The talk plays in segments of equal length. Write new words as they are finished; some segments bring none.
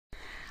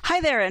Hi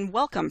there and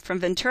welcome from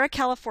Ventura,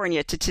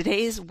 California to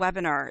today's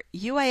webinar,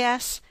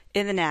 UAS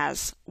in the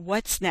NAS,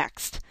 What's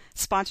Next?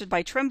 Sponsored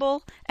by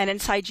Trimble and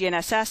Inside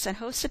GNSS and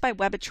hosted by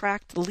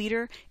WebAttract, the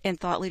leader in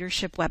thought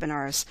leadership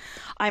webinars.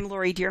 I'm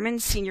Lori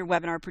Dearman, Senior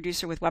Webinar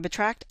Producer with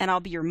WebAttract, and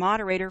I'll be your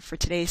moderator for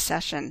today's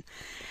session.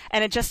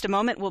 And in just a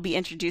moment, we'll be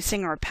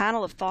introducing our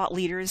panel of thought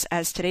leaders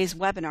as today's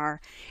webinar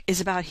is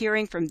about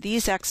hearing from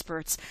these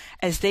experts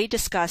as they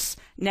discuss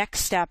next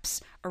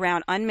steps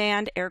around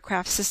unmanned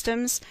aircraft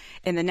systems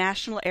in the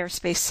National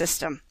Airspace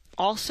System,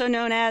 also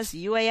known as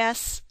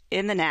UAS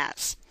in the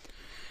NAS.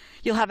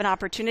 You'll have an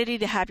opportunity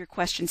to have your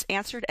questions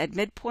answered at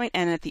midpoint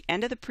and at the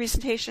end of the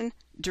presentation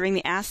during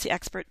the Ask the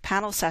Expert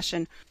panel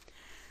session.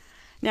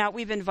 Now,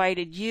 we've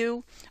invited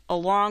you,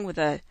 along with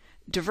a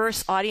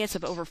diverse audience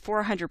of over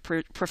 400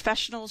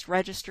 professionals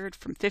registered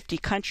from 50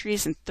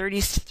 countries and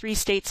 33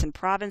 states and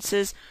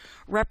provinces,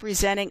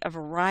 representing a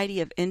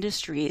variety of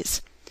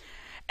industries.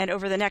 And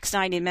over the next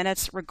 90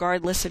 minutes,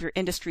 regardless of your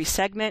industry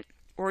segment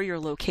or your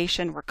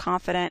location, we're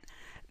confident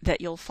that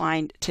you'll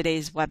find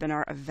today's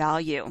webinar of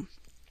value.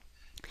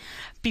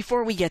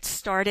 Before we get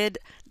started,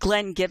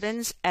 Glenn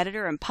Gibbons,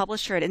 editor and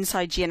publisher at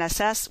Inside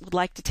GNSS, would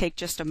like to take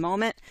just a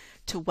moment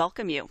to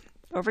welcome you.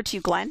 Over to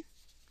you, Glenn.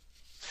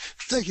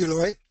 Thank you,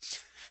 Lori.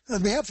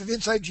 On behalf of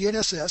Inside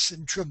GNSS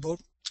and Trimble,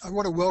 I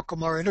want to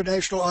welcome our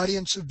international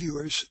audience of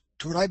viewers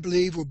to what I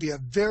believe will be a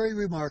very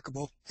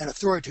remarkable and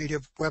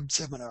authoritative web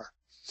seminar.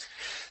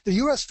 The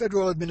U.S.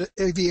 Federal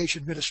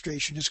Aviation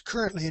Administration is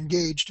currently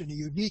engaged in a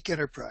unique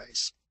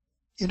enterprise,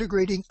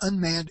 integrating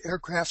unmanned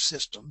aircraft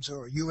systems,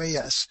 or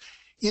UAS,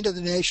 into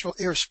the National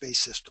Airspace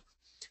System.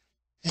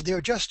 And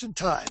they're just in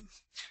time,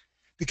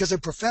 because a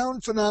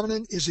profound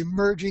phenomenon is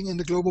emerging in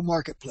the global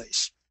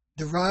marketplace,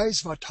 the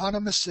rise of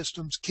autonomous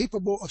systems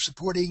capable of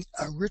supporting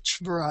a rich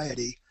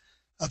variety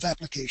of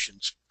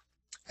applications.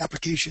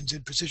 Applications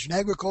in precision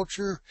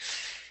agriculture,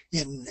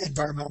 in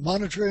environmental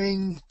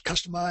monitoring,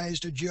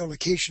 customized and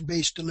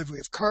geolocation-based delivery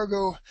of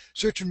cargo,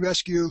 search and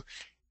rescue,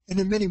 and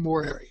in many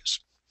more areas.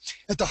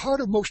 At the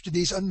heart of most of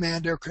these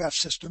unmanned aircraft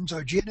systems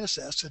are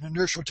GNSS and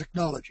inertial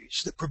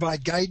technologies that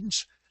provide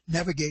guidance,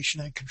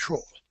 navigation, and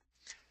control.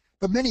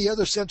 But many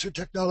other sensor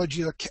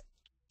technologies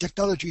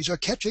are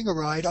catching a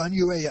ride on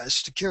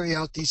UAS to carry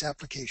out these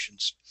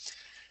applications.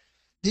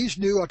 These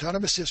new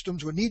autonomous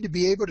systems will need to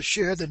be able to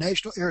share the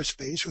national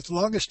airspace with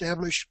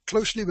long-established,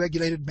 closely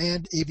regulated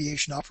manned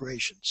aviation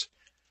operations.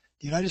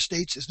 The United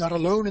States is not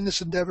alone in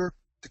this endeavor.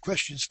 The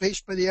questions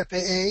faced by the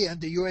FAA and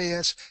the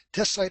UAS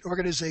test site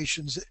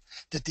organizations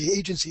that the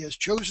agency has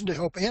chosen to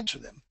help answer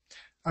them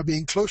are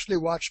being closely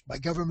watched by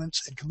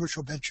governments and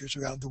commercial ventures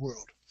around the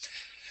world.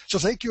 So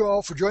thank you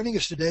all for joining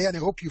us today, and I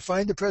hope you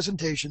find the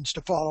presentations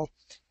to follow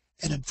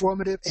an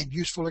informative and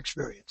useful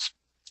experience.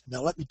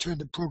 Now let me turn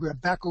the program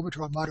back over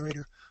to our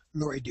moderator,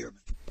 Lori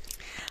Dearman.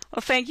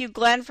 Well, thank you,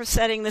 Glenn, for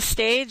setting the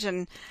stage.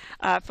 And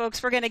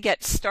folks, we're going to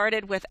get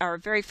started with our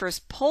very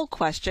first poll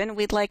question.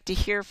 We'd like to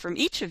hear from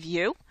each of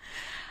you.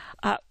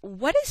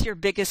 What is your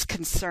biggest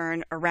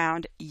concern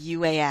around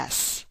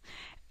UAS?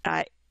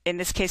 In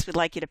this case, we'd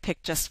like you to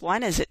pick just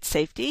one. Is it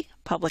safety,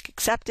 public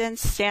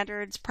acceptance,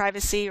 standards,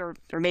 privacy, or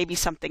maybe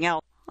something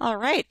else? All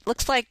right.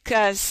 Looks like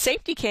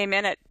safety came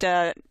in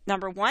at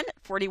number one,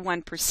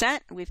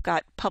 41%. We've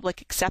got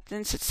public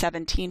acceptance at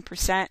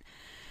 17%.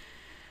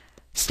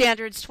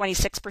 Standards,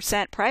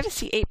 26%,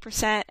 privacy,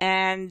 8%,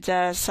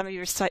 and some of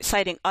you are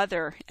citing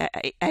other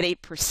at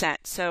 8%.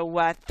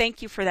 So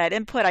thank you for that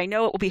input. I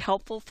know it will be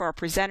helpful for our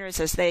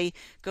presenters as they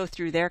go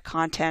through their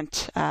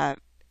content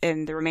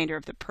in the remainder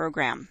of the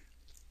program.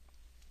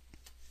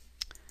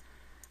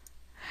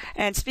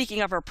 And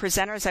speaking of our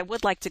presenters, I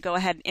would like to go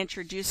ahead and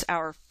introduce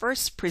our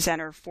first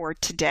presenter for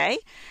today,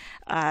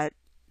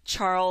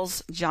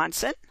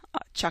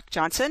 Chuck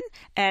Johnson.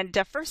 And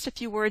first, a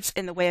few words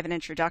in the way of an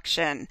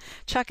introduction.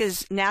 Chuck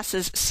is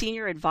NASA's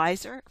Senior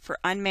Advisor for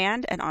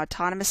Unmanned and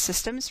Autonomous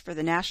Systems for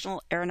the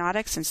National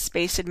Aeronautics and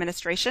Space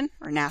Administration,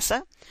 or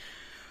NASA,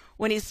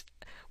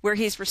 where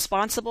he's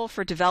responsible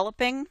for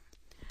developing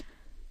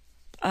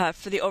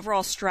for the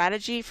overall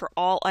strategy for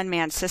all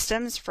unmanned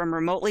systems, from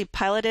remotely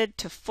piloted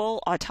to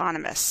full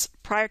autonomous.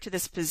 Prior to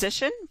this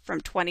position, from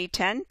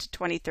 2010 to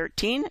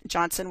 2013,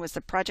 Johnson was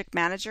the project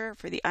manager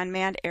for the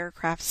Unmanned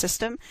Aircraft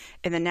System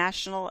in the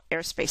National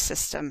Airspace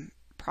System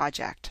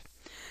project.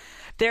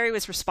 There he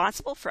was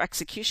responsible for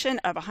execution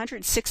of a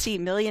 $160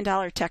 million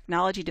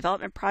technology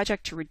development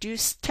project to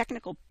reduce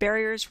technical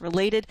barriers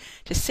related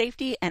to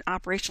safety and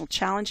operational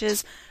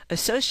challenges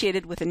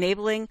associated with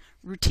enabling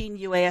routine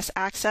UAS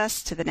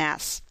access to the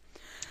NAS.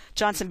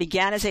 Johnson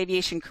began his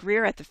aviation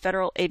career at the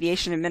Federal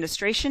Aviation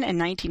Administration in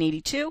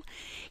 1982.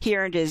 He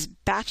earned his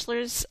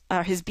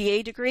his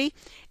BA degree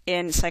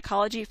in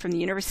psychology from the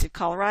University of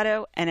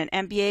Colorado and an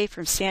MBA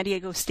from San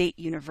Diego State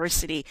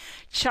University.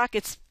 Chuck,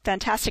 it's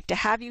fantastic to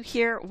have you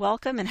here.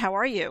 Welcome, and how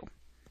are you?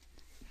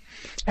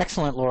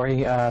 Excellent,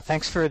 Lori.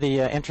 Thanks for the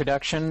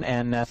introduction,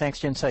 and thanks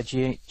to Inside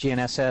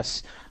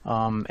GNSS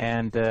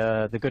and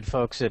the good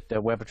folks at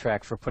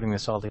WebAttract for putting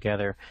this all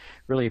together.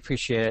 Really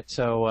appreciate it.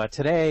 So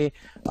today,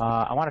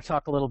 I want to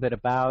talk a little bit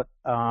about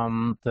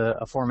the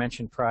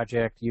aforementioned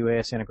project,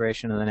 UAS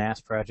integration and the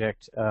NAS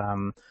project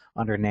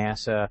under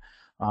NASA,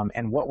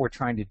 and what we're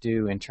trying to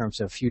do in terms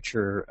of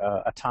future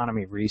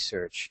autonomy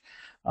research.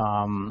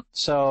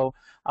 So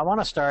I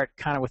want to start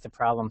kind of with the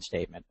problem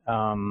statement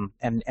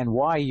and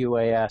why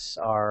UAS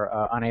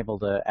are unable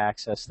to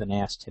access the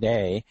NAS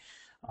today.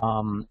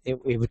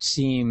 It would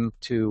seem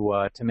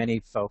to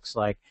many folks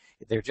like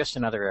they're just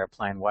another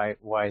airplane.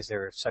 Why is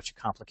there such a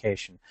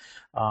complication?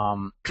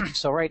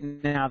 So right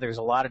now there's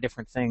a lot of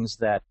different things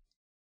that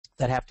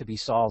have to be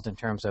solved in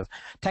terms of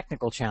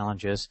technical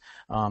challenges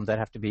that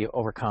have to be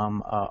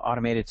overcome.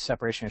 Automated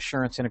separation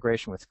assurance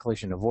integration with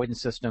collision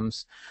avoidance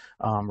systems,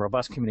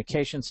 robust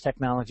communications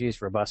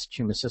technologies, robust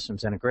human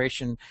systems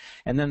integration,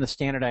 and then the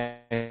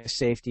standardized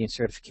safety and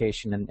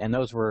certification. And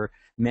those were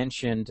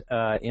mentioned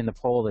in the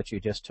poll that you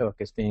just took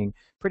as being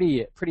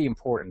pretty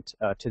important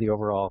to the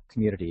overall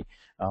community,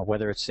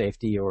 whether it's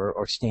safety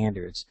or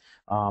standards.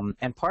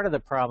 And part of the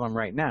problem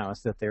right now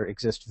is that there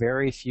exist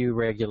very few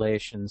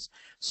regulations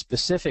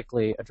specifically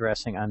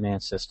addressing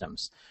unmanned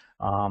systems.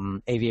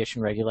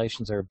 Aviation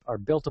regulations are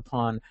built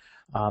upon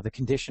the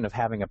condition of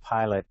having a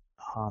pilot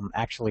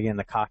actually in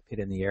the cockpit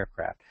in the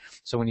aircraft.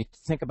 So when you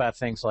think about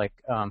things like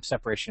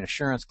separation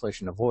assurance,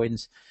 collision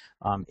avoidance,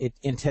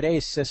 in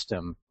today's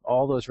system,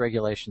 all those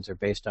regulations are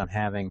based on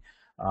having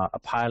a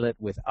pilot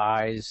with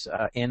eyes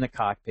in the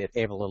cockpit,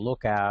 able to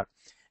look out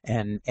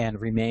and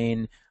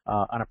remain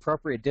an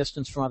appropriate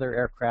distance from other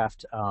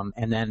aircraft,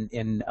 and then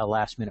in a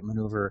last-minute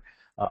maneuver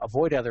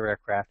avoid other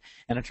aircraft.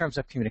 And in terms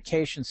of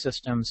communication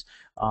systems,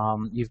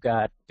 you've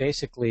got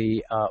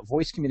basically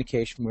voice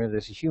communication where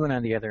there's a human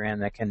on the other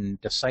end that can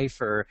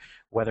decipher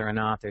whether or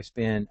not there's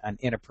been an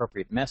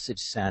inappropriate message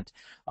sent.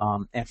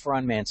 And for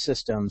unmanned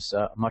systems,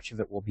 much of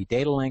it will be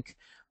data link,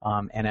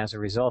 and as a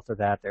result of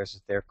that,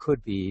 there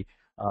could be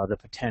the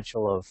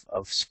potential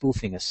of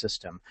spoofing a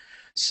system.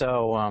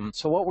 So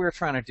what we're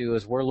trying to do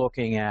is we're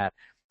looking at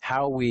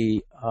how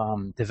we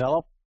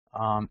develop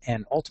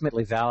and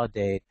ultimately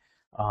validate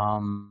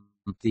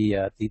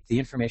the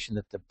information,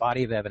 that the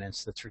body of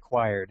evidence that's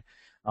required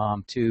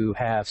to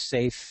have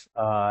safe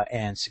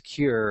and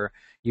secure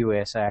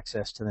UAS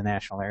access to the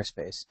national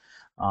airspace.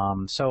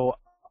 So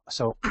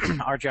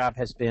our job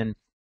has been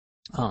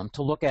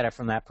to look at it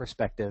from that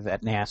perspective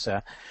at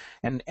NASA.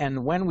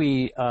 And when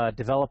we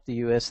developed the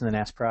UAS and the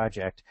NAS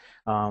project,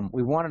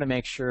 we wanted to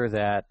make sure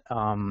that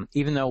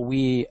even though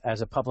we,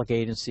 as a public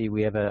agency,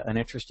 we have an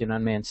interest in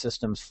unmanned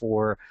systems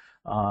for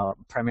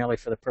primarily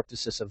for the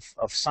purposes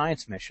of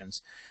science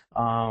missions,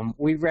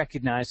 we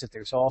recognize that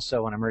there's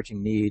also an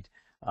emerging need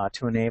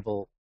to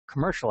enable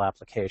commercial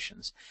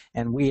applications.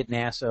 And we at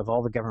NASA, of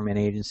all the government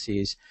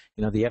agencies,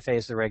 the FAA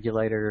is the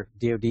regulator,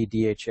 DoD,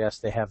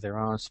 DHS, they have their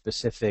own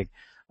specific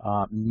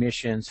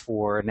missions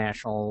for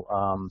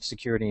national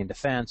security and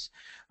defense.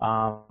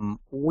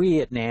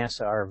 We at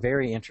NASA are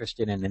very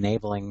interested in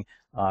enabling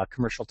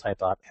commercial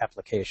type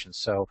applications.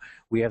 So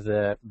we have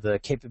the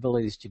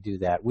capabilities to do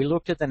that. We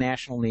looked at the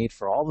national need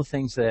for all the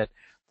things that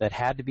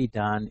had to be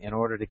done in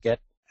order to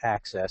get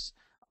access,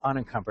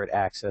 unencumbered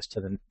access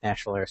to the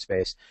national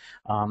airspace.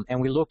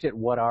 And we looked at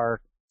what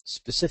our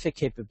specific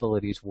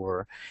capabilities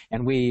were,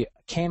 and we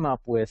came up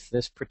with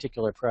this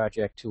particular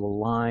project to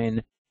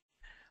align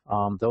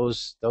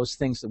those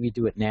things that we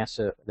do at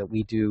NASA that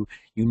we do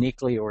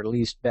uniquely or at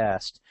least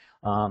best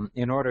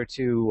in order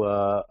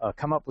to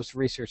come up with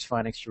research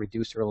findings to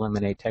reduce or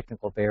eliminate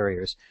technical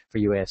barriers for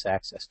UAS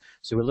access.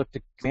 So we looked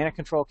at command and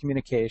control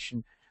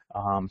communication,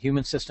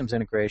 human systems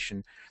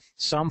integration,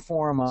 some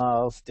form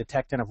of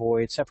detect and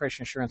avoid,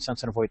 separation assurance,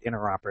 sense and avoid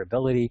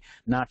interoperability,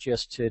 not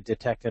just to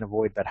detect and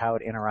avoid, but how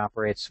it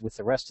interoperates with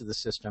the rest of the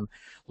system.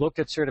 Looked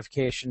at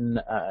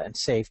certification and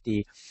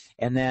safety.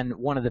 And then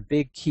one of the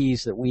big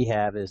keys that we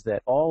have is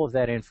that all of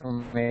that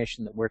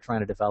information that we're trying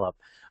to develop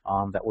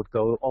that would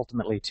go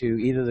ultimately to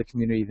either the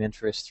community of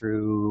interest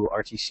through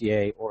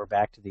RTCA or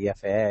back to the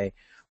FAA,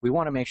 we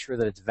want to make sure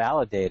that it's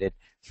validated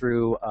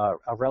through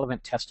a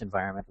relevant test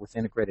environment with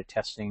integrated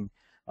testing.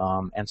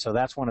 And so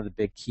that's one of the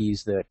big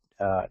keys that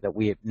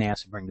we at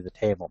NASA bring to the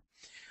table.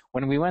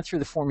 When we went through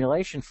the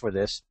formulation for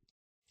this,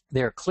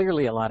 there are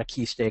clearly a lot of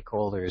key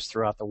stakeholders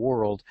throughout the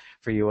world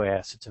for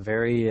UAS. It's a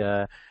very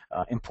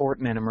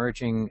important and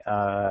emerging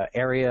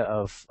area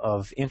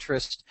of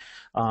interest.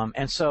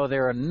 And so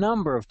there are a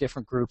number of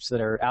different groups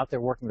that are out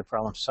there working the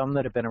problem, some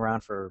that have been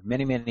around for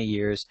many, many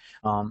years,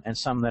 and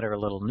some that are a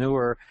little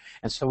newer.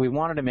 And so we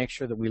wanted to make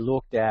sure that we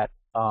looked at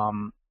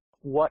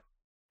what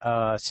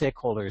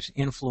stakeholders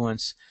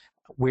influence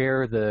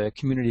where the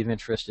community of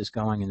interest is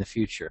going in the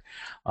future.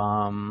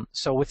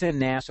 So within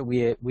NASA,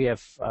 we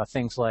have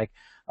things like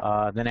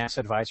the NASA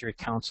Advisory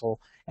Council,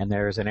 and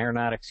there's an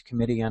aeronautics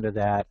committee under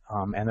that,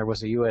 and there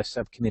was a U.S.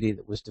 subcommittee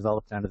that was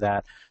developed under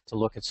that to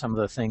look at some of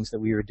the things that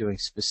we were doing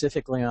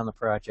specifically on the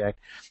project.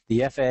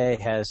 The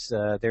FAA has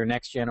their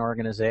next-gen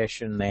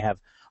organization. They have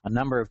a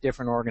number of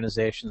different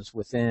organizations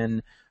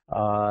within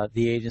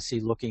the agency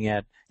looking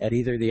at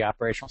either the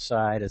operational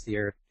side as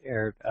the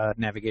air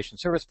navigation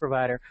service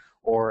provider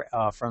or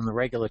from the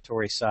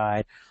regulatory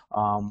side.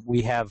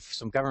 We have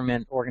some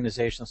government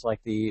organizations like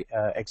the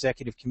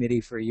Executive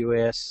Committee for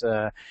U.S.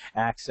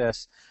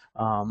 Access.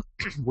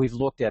 We've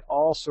looked at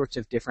all sorts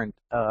of different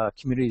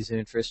communities of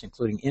interest,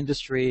 including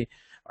industry,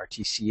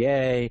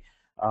 RTCA,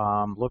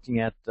 looking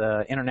at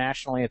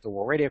internationally at the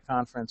World Radio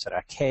Conference,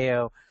 at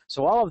ICAO.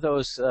 So all of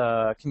those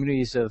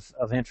communities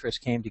of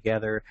interest came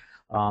together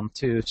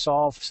to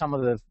solve some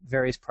of the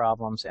various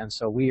problems, and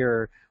so we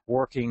are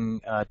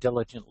working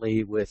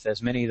diligently with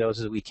as many of those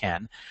as we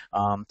can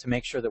to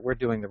make sure that we're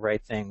doing the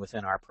right thing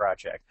within our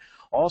project.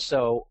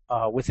 Also,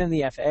 within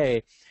the FAA,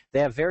 they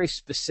have very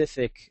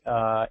specific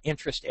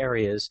interest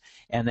areas,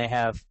 and they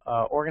have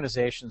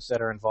organizations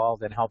that are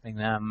involved in helping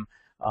them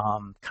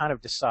kind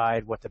of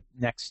decide what the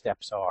next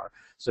steps are.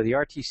 So the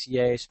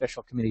RTCA,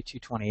 Special Committee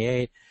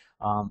 228,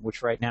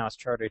 which right now is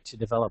chartered to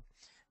develop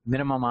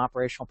minimum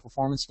operational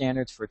performance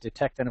standards for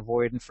detect and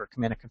avoid and for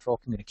command and control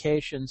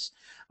communications.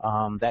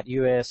 That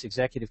U.S.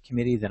 Executive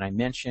Committee that I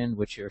mentioned,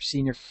 which are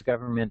senior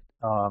government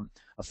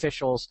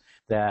officials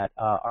that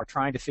are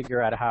trying to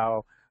figure out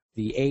how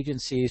the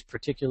agencies,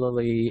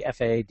 particularly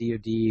FAA,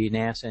 DoD,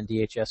 NASA, and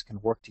DHS,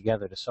 can work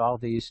together to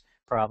solve these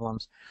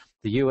problems.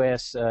 The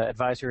U.S.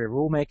 Advisory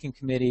Rulemaking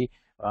Committee,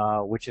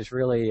 which is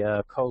really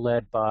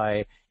co-led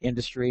by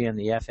industry and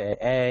the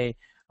FAA,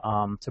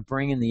 to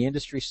bring in the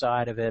industry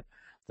side of it.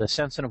 The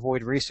Sense and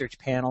Avoid Research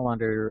Panel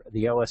under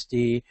the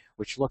OSD,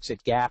 which looks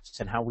at gaps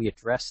and how we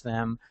address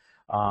them.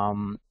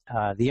 The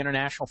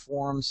international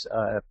forums,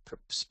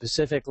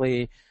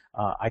 specifically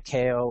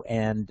ICAO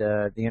and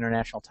the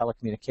International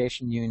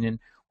Telecommunication Union,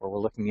 where we're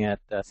looking at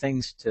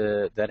things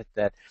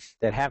that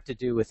have to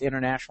do with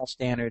international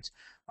standards,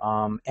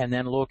 and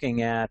then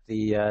looking at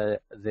the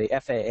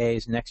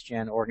FAA's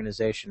next-gen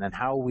organization and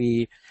how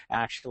we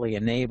actually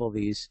enable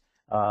these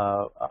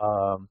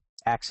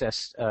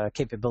access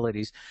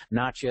capabilities,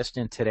 not just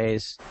in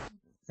today's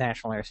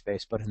national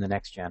airspace, but in the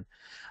next gen.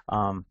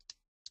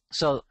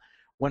 So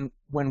when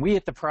we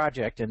at the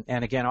project,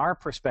 and again, our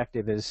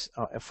perspective is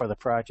for the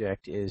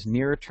project is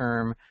near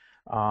term,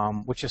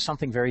 which is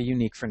something very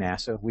unique for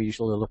NASA. We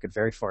usually look at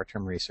very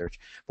far-term research,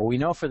 but we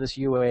know for this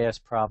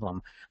UAS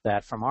problem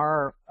that from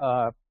our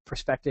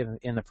perspective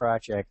in the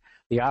project,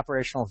 the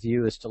operational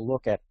view is to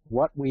look at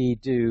what we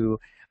do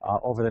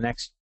over the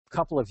next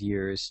couple of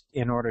years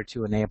in order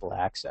to enable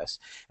access.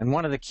 And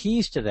one of the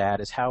keys to that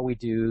is how we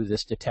do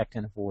this detect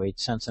and avoid,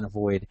 sense and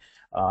avoid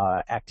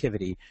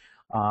activity.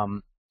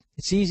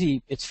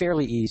 It's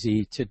fairly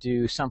easy to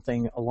do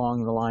something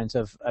along the lines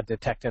of a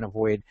detect and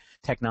avoid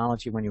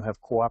technology when you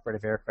have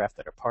cooperative aircraft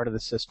that are part of the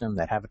system,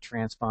 that have a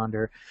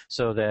transponder,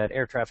 so that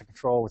air traffic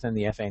control within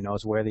the FAA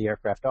knows where the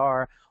aircraft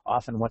are,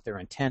 often what their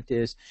intent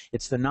is.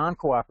 It's the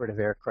non-cooperative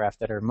aircraft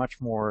that are much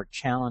more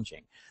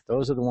challenging.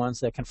 Those are the ones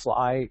that can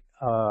fly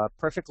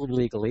perfectly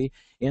legally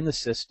in the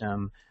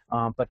system,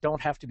 but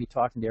don't have to be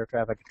talking to air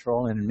traffic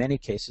control, and in many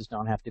cases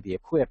don't have to be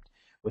equipped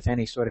with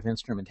any sort of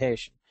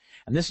instrumentation.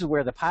 And this is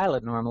where the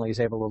pilot normally is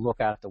able to look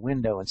out the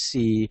window and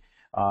see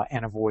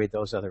and avoid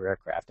those other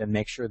aircraft and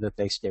make sure that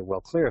they stay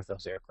well clear of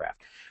those aircraft.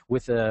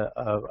 With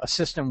a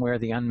system where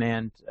the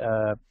unmanned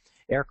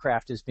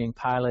aircraft is being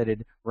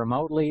piloted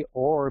remotely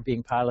or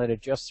being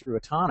piloted just through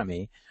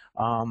autonomy,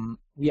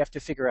 we have to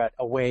figure out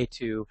a way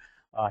to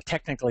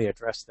technically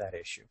address that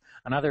issue.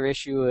 Another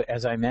issue,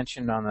 as I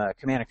mentioned on the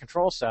command and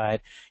control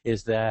side,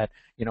 is that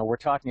we're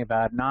talking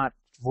about not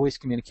voice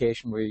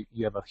communication where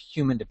you have a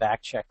human to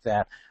back check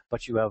that,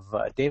 but you have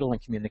data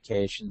link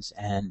communications,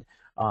 and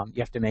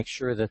you have to make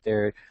sure that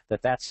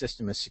that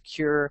system is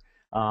secure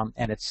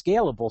and it's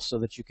scalable so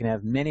that you can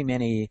have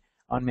many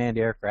unmanned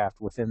aircraft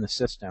within the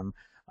system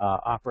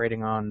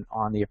operating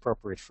on the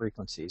appropriate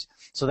frequencies.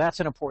 So that's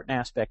an important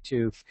aspect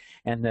too,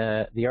 and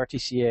the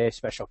RTCA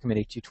Special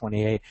Committee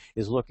 228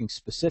 is looking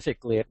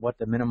specifically at what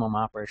the minimum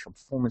operational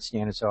performance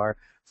standards are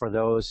for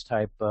those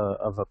type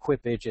of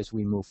equipage as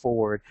we move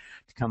forward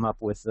to come up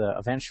with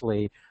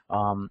eventually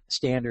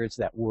standards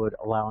that would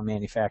allow a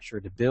manufacturer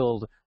to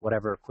build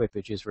whatever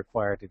equipage is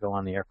required to go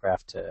on the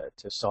aircraft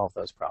to solve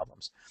those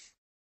problems.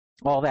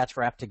 All that's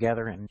wrapped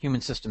together in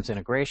human systems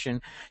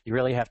integration. You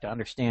really have to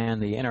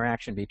understand the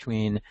interaction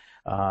between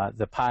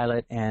the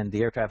pilot and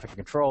the air traffic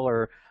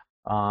controller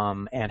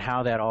and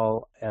how that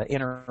all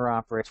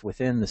interoperates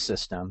within the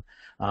system.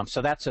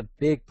 So that's a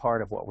big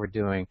part of what we're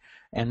doing.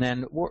 And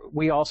then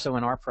we also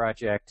in our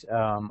project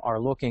are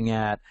looking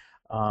at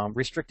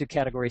restricted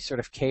category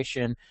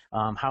certification,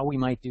 how we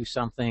might do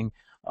something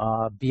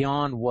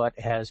beyond what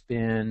has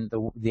been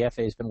the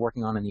FAA has been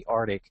working on in the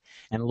Arctic,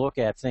 and look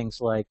at things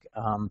like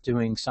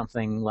doing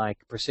something like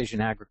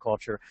precision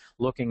agriculture,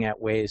 looking at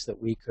ways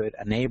that we could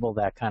enable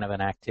that kind of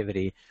an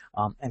activity,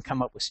 and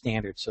come up with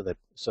standards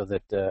so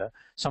that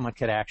someone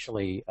could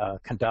actually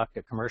conduct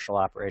a commercial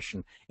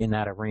operation in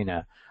that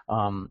arena.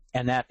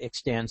 And that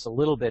extends a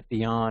little bit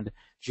beyond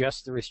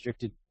just the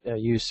restricted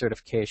use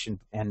certification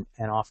and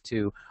off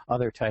to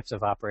other types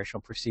of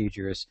operational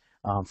procedures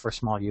for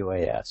small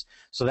UAS.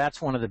 So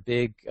that's one of the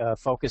big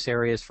focus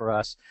areas for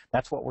us.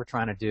 That's what we're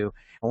trying to do.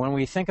 And when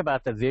we think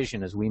about the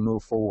vision as we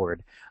move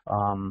forward,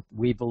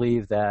 we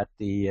believe that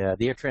the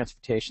air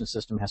transportation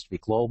system has to be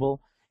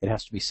global, it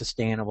has to be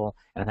sustainable,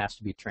 and it has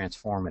to be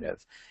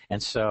transformative.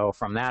 And so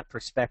from that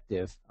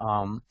perspective,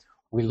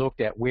 we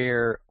looked at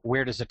where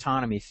does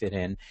autonomy fit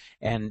in,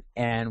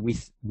 and we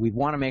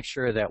want to make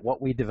sure that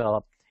what we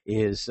develop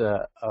is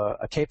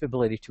a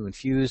capability to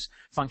infuse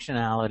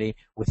functionality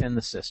within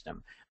the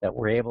system, that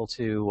we're able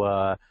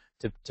to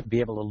be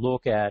able to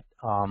look at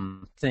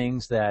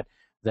things that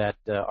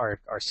are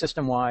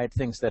system-wide,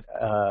 things that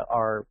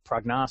are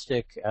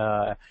prognostic,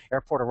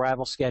 airport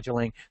arrival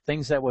scheduling,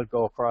 things that would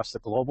go across the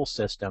global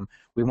system.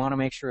 We want to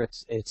make sure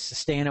it's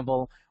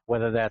sustainable,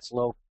 whether that's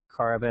low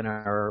carbon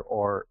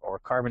or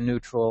carbon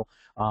neutral,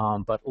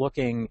 but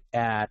looking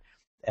at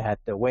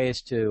the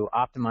ways to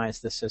optimize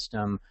the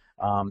system,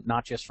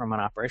 not just from an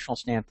operational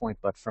standpoint,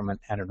 but from an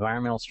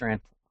environmental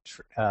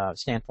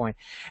standpoint,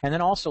 and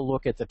then also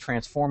look at the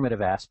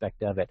transformative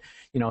aspect of it.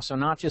 So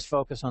not just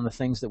focus on the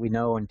things that we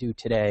know and do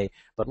today,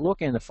 but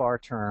look in the far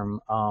term,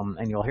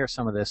 and you'll hear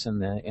some of this in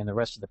the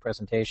rest of the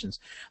presentations,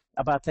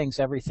 about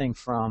everything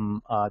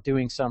from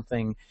doing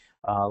something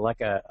like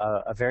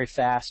a very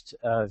fast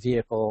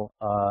vehicle,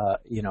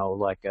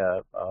 like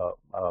a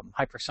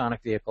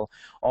hypersonic vehicle,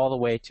 all the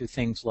way to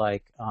things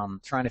like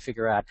trying to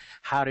figure out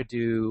how to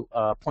do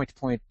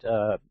point-to-point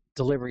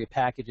delivery of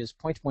packages,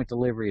 point-to-point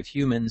delivery of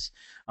humans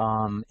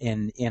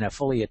in a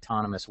fully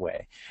autonomous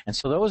way. And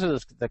so those are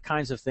the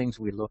kinds of things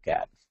we look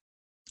at.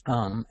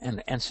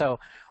 And so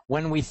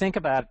when we think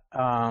about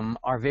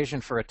our vision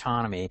for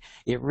autonomy,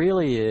 it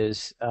really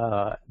is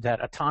that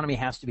autonomy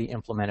has to be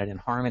implemented in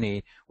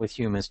harmony with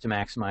humans to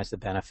maximize the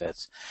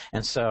benefits.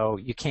 And so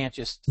you can't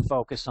just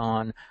focus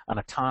on an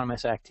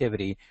autonomous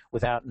activity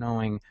without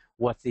knowing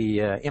what the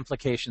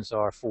implications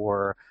are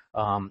for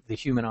the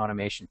human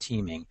automation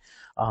teaming.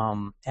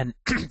 And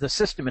the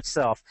system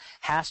itself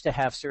has to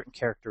have certain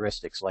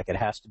characteristics, like it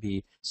has to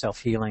be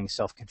self-healing,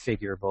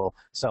 self-configurable,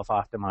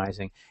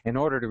 self-optimizing, in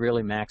order to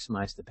really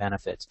maximize the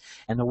benefits.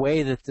 And the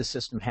way that the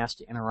system has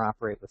to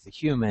interoperate with the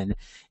human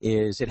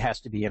is it has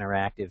to be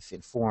interactive,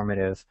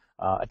 informative,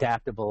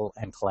 adaptable,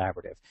 and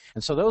collaborative.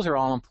 And so those are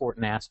all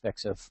important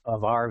aspects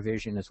of our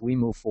vision as we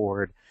move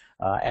forward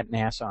at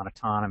NASA on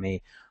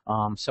autonomy.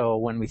 So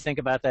when we think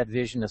about that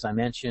vision, as I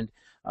mentioned,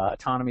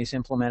 autonomy is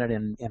implemented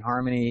in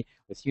harmony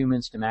with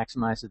humans to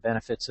maximize the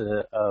benefits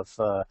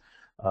of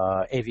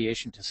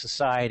aviation to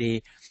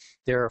society.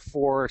 There are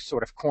four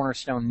sort of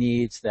cornerstone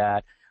needs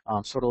that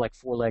sort of like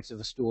four legs of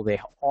a stool. They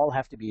all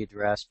have to be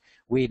addressed.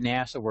 We at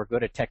NASA, we're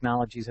good at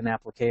technologies and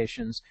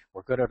applications.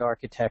 We're good at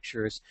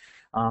architectures.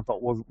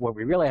 But what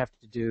we really have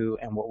to do,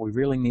 and what we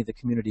really need the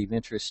community of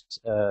interest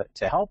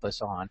to help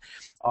us on,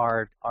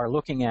 are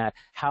looking at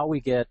how we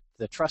get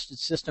the trusted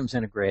systems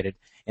integrated.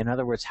 In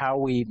other words, how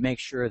we make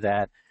sure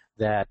that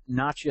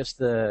not just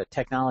the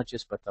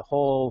technologists, but the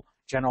whole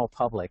general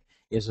public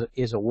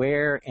is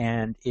aware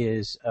and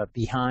is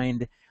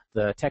behind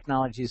the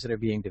technologies that are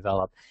being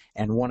developed.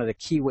 And one of the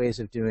key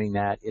ways of doing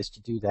that is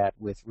to do that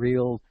with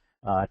real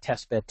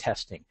testbed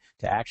testing,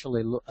 to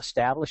actually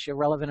establish a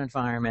relevant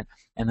environment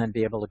and then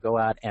be able to go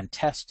out and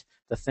test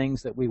the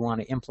things that we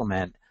want to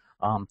implement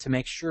to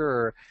make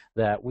sure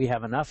that we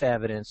have enough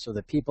evidence so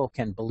that people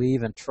can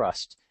believe and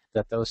trust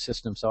that those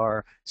systems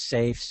are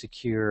safe,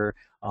 secure,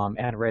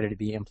 and ready to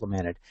be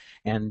implemented.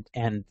 And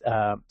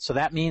so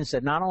that means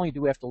that not only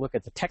do we have to look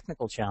at the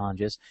technical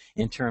challenges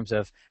in terms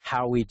of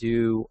how we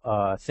do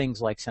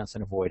things like sense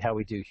and avoid, how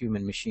we do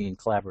human-machine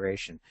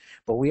collaboration,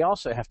 but we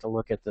also have to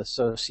look at the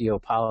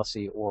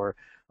socio-policy or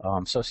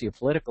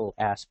sociopolitical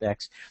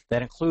aspects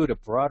that include a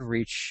broad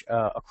reach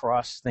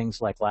across things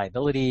like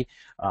liability,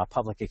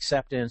 public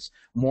acceptance,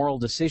 moral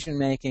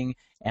decision-making,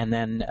 and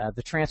then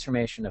the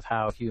transformation of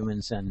how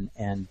humans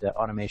and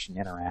automation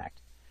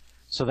interact.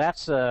 So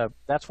that's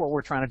what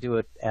we're trying to do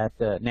at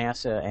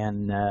NASA,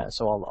 and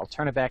so I'll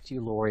turn it back to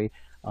you, Lori,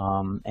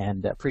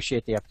 and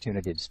appreciate the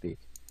opportunity to speak.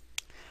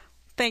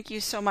 Thank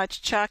you so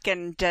much, Chuck,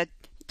 and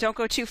don't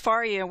go too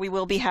far. We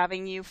will be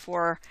having you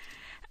for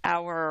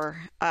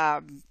our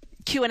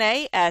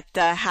Q&A at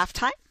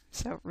halftime,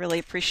 so really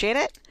appreciate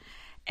it.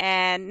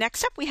 And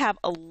next up we have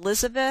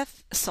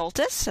Elizabeth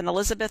Soltis, and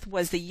Elizabeth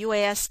was the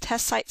UAS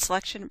Test Site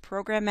Selection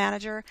Program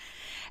Manager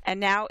and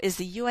now is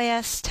the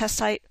UAS Test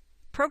Site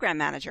Program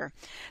Manager.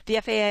 The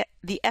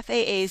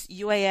FAA's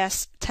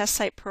UAS Test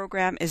Site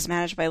Program is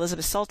managed by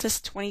Elizabeth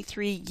Soltis,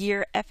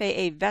 23-year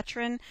FAA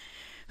veteran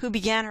who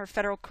began her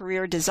federal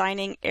career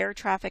designing air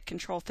traffic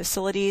control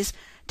facilities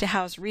to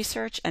house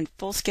research and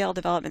full-scale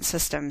development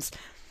systems.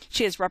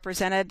 She has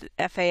represented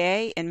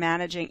FAA in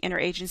managing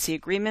interagency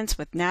agreements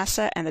with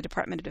NASA and the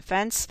Department of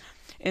Defense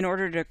in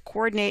order to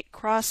coordinate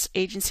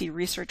cross-agency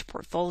research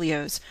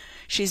portfolios.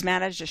 She's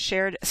managed a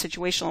shared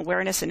situational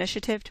awareness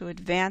initiative to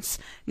advance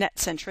net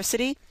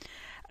centricity,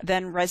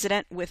 then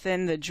resident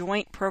within the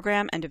Joint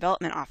Program and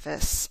Development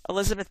Office.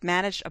 Elizabeth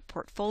managed a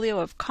portfolio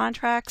of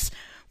contracts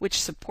which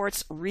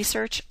supports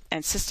research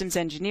and systems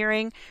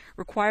engineering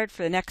required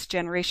for the next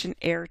generation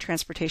air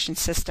transportation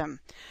system.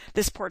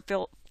 This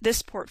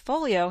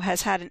portfolio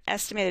has had an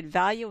estimated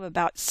value of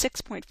about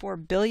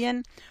 $6.4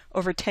 billion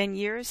over 10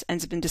 years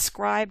and has been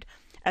described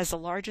as the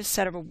largest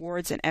set of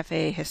awards in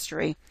FAA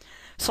history.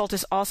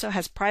 Soltis also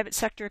has private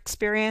sector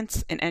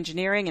experience in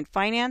engineering and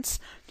finance.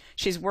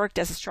 She's worked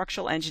as a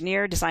structural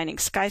engineer designing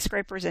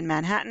skyscrapers in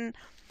Manhattan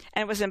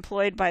and was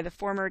employed by the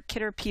former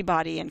Kidder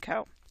Peabody &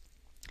 Co.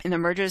 in the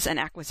Mergers and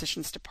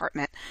Acquisitions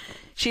Department.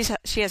 She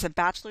has a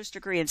bachelor's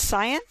degree in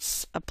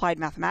science, applied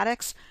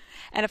mathematics,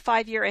 and a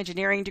 5-year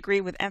engineering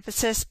degree with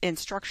emphasis in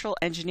structural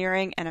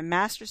engineering and a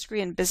master's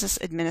degree in business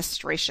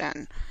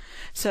administration.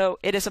 So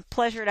it is a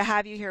pleasure to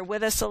have you here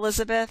with us,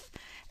 Elizabeth,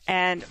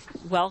 and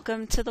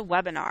welcome to the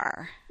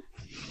webinar.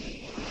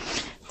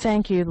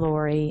 Thank you,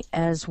 Lori,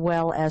 as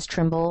well as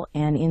Trimble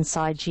and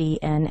Inside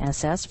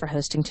GNSS for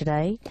hosting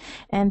today.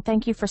 And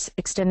thank you for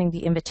extending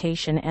the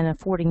invitation and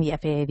affording the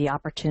FAA the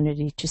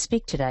opportunity to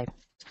speak today.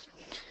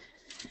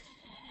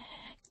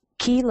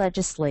 Key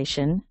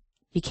legislation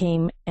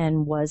became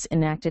and was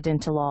enacted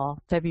into law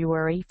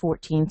February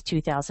 14,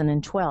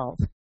 2012.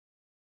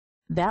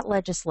 That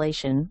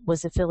legislation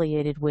was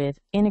affiliated with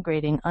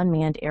integrating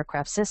unmanned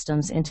aircraft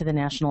systems into the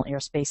National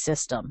Airspace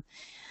System,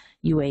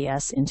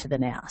 UAS into the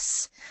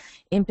NAS.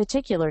 In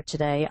particular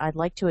today, I'd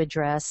like to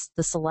address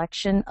the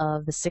selection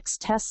of the 6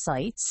 test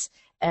sites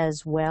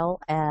as well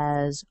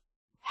as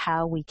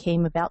how we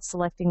came about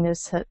selecting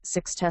those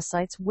 6 test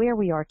sites, where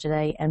we are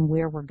today, and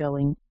where we're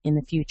going in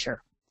the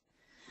future.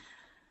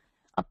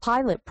 A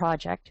pilot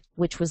project,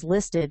 which was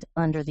listed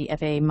under the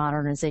FAA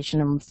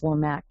Modernization and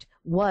Reform Act,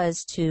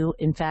 was to,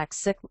 in fact,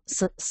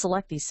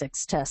 select these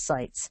 6 test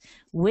sites.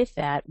 With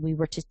that, we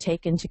were to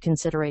take into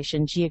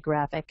consideration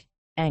geographic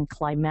and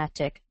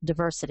climatic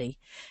diversity,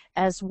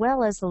 as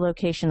well as the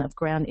location of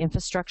ground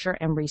infrastructure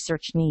and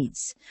research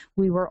needs.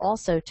 We were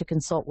also to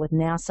consult with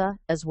NASA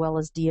as well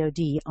as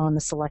DoD on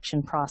the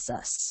selection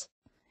process.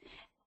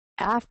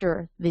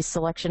 After the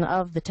selection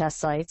of the test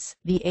sites,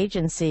 the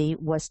agency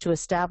was to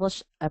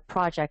establish a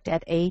project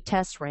at a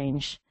test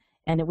range,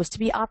 and it was to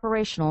be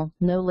operational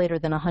no later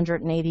than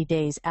 180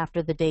 days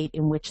after the date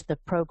in which the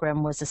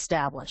program was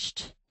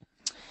established.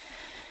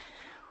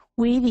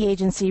 We, the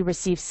agency,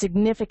 received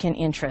significant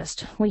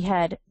interest. We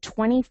had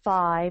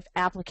 25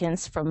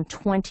 applicants from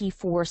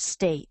 24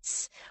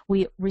 states.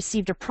 We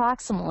received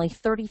approximately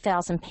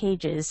 30,000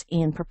 pages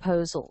in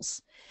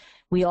proposals.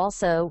 We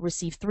also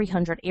received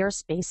 300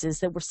 airspaces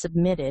that were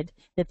submitted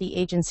that the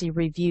agency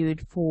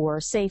reviewed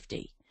for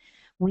safety.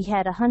 We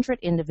had 100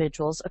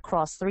 individuals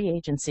across 3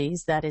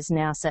 agencies, that is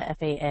NASA,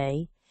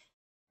 FAA,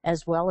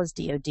 as well as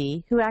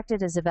DoD, who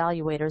acted as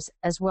evaluators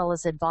as well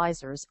as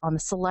advisors on the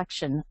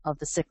selection of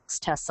the 6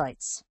 test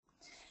sites.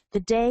 The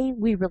day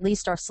we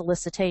released our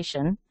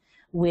solicitation,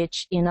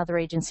 which in other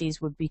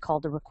agencies would be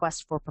called a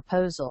request for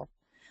proposal,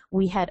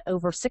 we had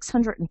over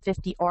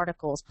 650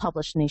 articles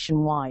published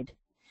nationwide.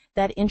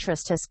 That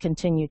interest has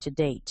continued to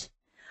date.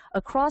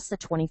 Across the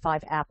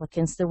 25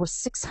 applicants, there were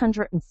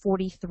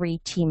 643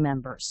 team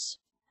members.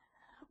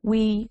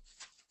 We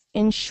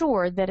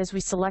ensured that as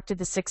we selected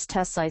the 6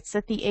 test sites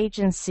that the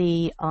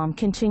agency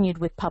continued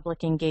with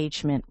public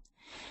engagement.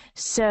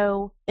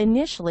 So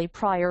initially,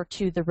 prior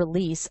to the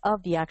release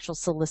of the actual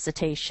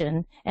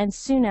solicitation and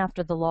soon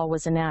after the law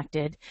was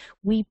enacted,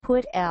 we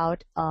put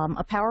out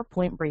a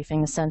PowerPoint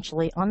briefing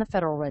essentially on the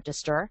Federal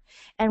Register,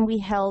 and we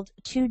held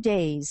 2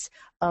 days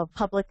of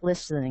public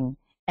listening.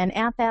 And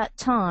at that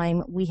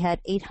time, we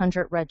had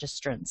 800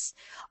 registrants.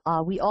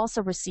 We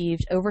also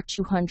received over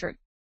 200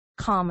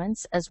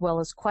 comments as well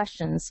as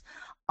questions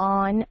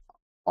on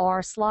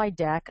our slide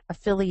deck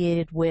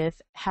affiliated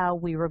with how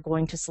we were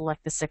going to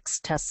select the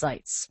 6 test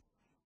sites.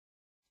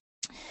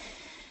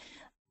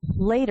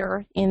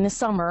 Later in the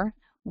summer,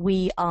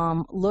 we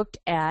looked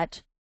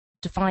at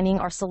defining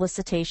our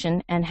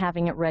solicitation and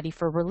having it ready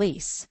for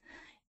release.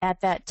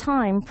 At that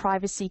time,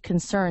 privacy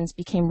concerns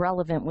became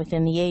relevant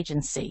within the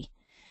agency.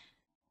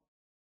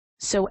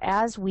 So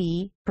as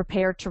we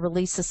prepared to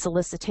release the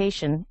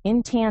solicitation,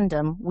 in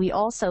tandem, we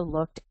also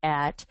looked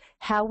at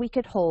how we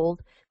could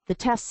hold the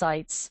test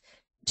sites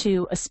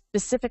to a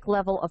specific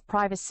level of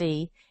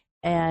privacy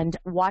and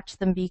watch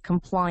them be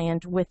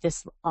compliant with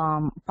this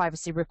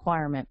privacy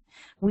requirement.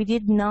 We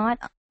did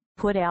not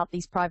put out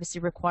these privacy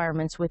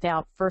requirements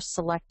without first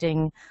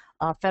selecting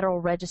a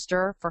Federal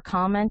Register for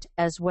comment,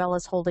 as well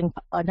as holding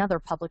another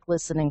public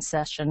listening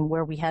session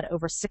where we had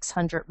over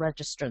 600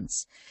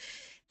 registrants.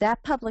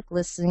 That public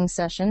listening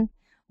session,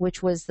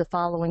 which was the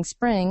following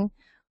spring,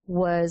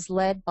 was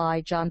led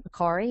by John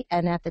Piccari,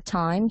 and at the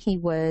time he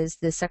was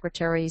the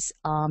Secretary's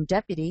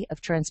Deputy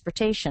of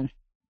Transportation.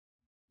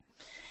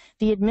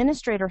 The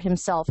administrator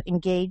himself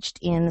engaged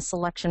in the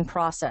selection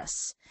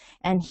process,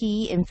 and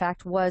he, in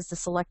fact, was the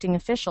selecting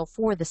official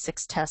for the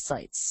 6 test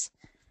sites.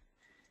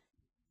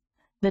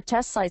 The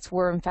test sites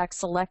were, in fact,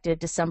 selected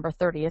December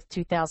 30th,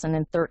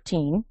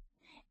 2013,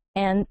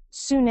 and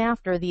soon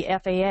after, the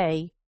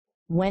FAA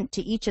went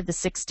to each of the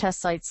 6 test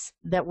sites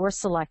that were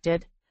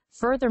selected.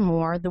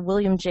 Furthermore, the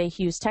William J.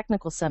 Hughes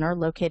Technical Center,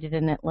 located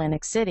in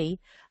Atlantic City,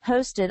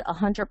 hosted a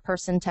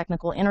 100-person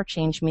technical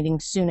interchange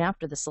meeting soon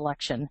after the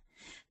selection.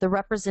 The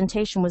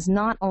representation was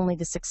not only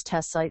the 6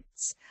 test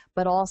sites,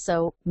 but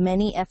also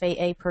many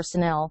FAA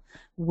personnel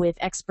with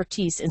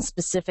expertise in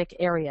specific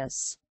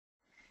areas.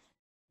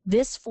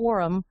 This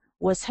forum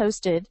was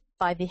hosted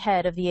by the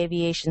head of the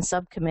Aviation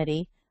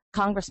Subcommittee,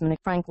 Congressman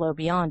Frank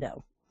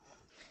LoBiondo.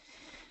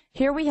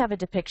 Here we have a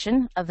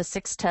depiction of the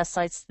 6 test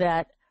sites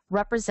that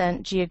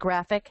represent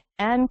geographic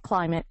and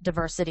climate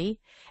diversity,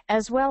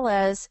 as well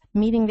as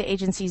meeting the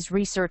agency's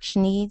research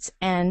needs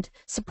and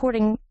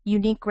supporting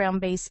unique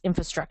ground-based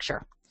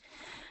infrastructure.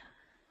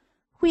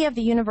 We have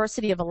the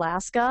University of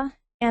Alaska,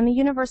 and the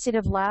University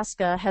of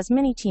Alaska has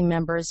many team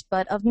members,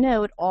 but of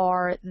note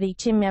are the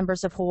team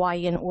members of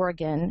Hawaii and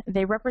Oregon.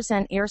 They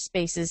represent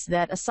airspaces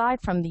that,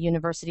 aside from the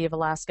University of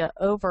Alaska,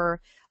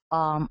 over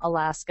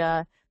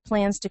Alaska,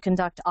 plans to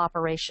conduct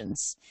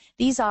operations.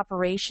 These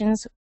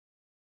operations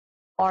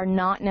are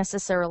not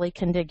necessarily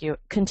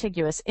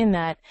contiguous in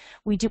that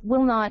we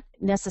will not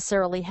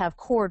necessarily have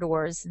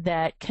corridors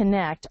that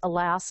connect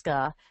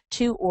Alaska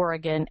to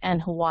Oregon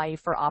and Hawaii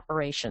for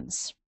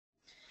operations.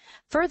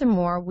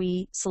 Furthermore,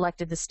 we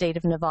selected the state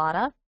of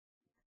Nevada,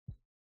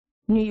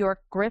 New York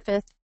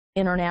Griffith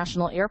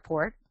International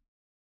Airport,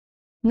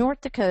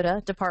 North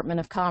Dakota Department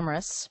of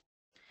Commerce,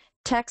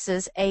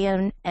 Texas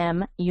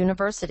A&M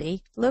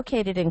University,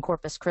 located in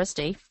Corpus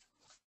Christi,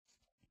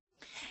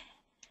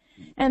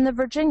 and the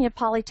Virginia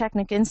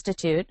Polytechnic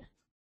Institute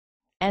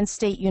and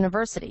State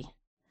University.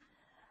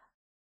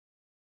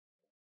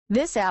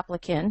 This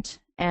applicant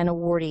and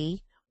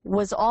awardee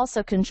was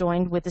also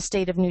conjoined with the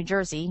state of New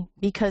Jersey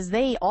because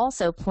they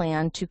also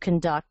plan to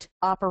conduct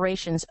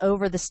operations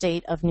over the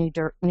state of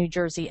New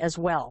Jersey as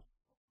well.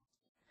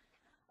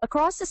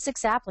 Across the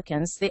 6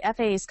 applicants, the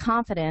FAA is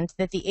confident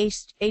that the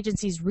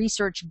agency's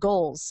research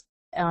goals,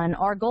 and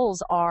our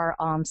goals are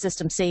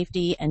system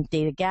safety and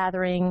data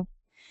gathering,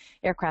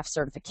 aircraft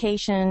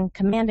certification,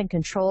 command and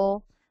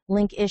control,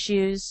 link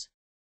issues,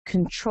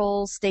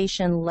 control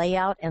station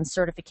layout and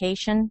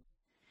certification,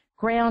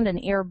 ground and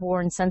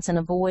airborne sense and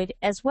avoid,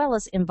 as well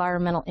as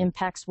environmental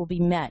impacts will be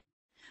met.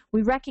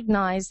 We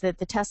recognize that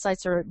the test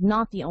sites are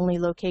not the only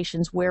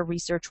locations where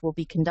research will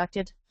be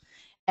conducted.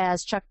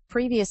 As Chuck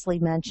previously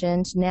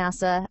mentioned,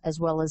 NASA, as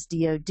well as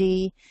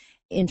DoD,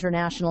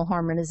 International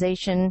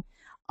Harmonization,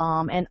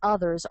 and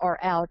others are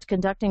out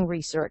conducting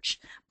research.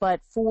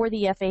 But for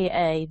the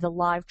FAA, the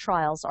live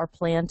trials are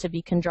planned to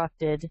be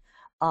conducted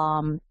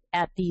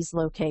at these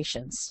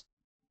locations.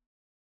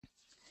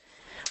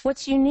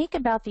 What's unique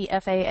about the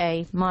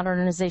FAA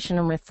Modernization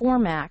and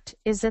Reform Act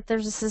is that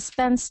there's a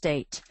suspense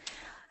date.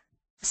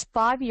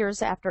 5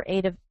 years after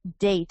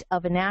date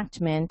of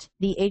enactment,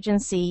 the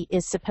agency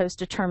is supposed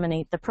to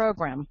terminate the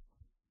program.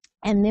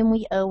 And then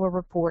we owe a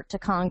report to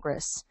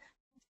Congress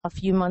a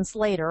few months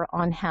later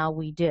on how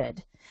we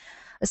did.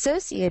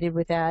 Associated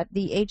with that,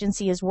 the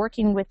agency is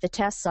working with the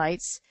test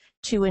sites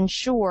to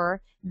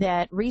ensure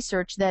that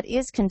research that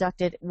is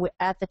conducted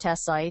at the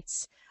test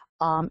sites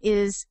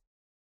is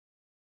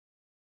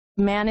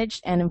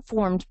managed and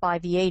informed by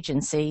the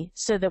agency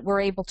so that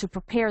we're able to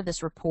prepare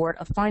this report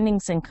of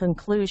findings and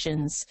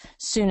conclusions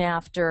soon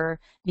after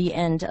the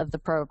end of the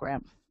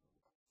program.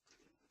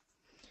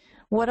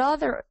 What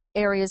other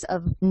areas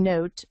of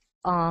note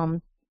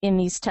in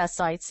these test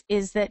sites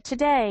is that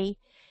today,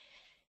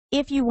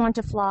 if you want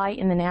to fly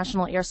in the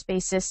National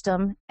Airspace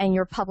System and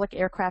you're a public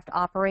aircraft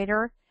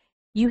operator,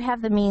 you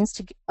have the means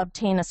to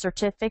obtain a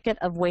certificate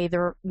of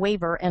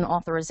waiver and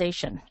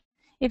authorization.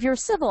 If you're a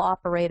civil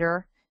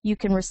operator, you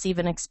can receive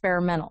an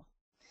experimental.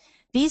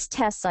 These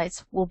test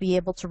sites will be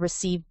able to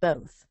receive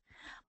both.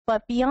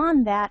 But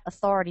beyond that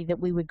authority that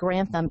we would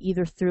grant them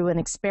either through an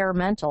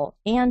experimental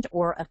and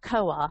or a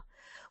COA,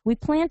 we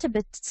plan to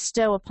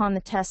bestow upon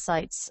the test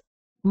sites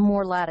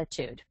more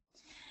latitude.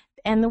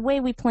 And the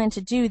way we plan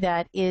to do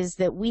that is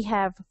that we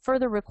have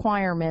further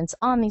requirements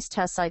on these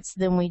test sites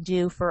than we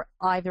do for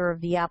either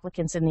of the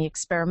applicants in the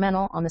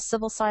experimental on the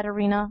civil side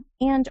arena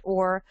and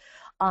or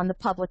on the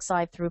public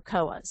side through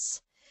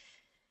COAs.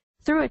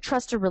 Through a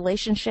trusted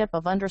relationship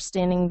of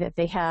understanding that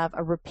they have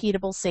a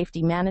repeatable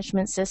safety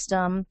management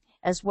system,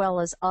 as well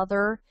as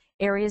other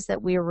areas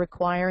that we are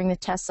requiring the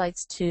test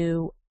sites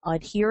to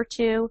adhere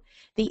to,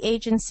 the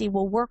agency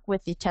will work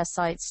with the test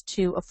sites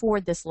to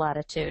afford this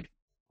latitude.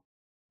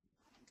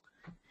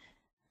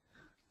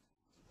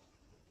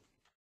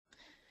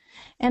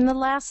 And the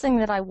last thing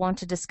that I want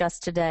to discuss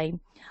today,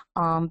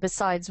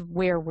 besides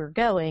where we're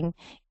going,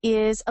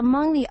 is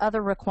among the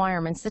other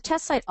requirements, the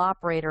test site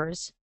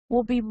operators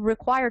will be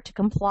required to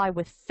comply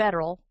with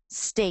federal,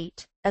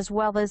 state, as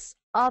well as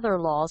other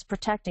laws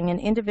protecting an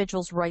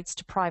individual's rights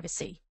to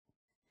privacy.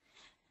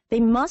 They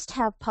must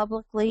have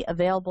publicly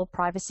available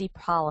privacy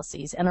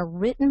policies and a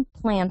written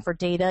plan for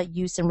data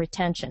use and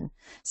retention.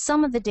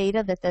 Some of the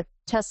data that the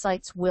test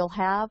sites will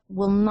have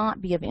will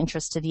not be of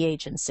interest to the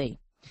agency.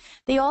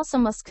 They also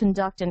must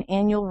conduct an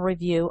annual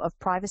review of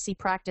privacy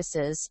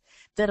practices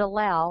that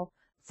allow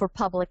for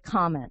public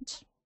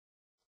comment.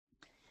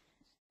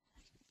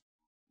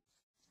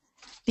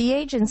 The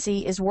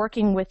agency is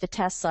working with the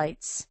test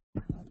sites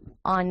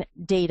on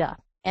data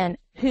and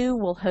who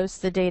will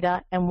host the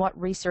data and what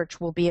research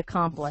will be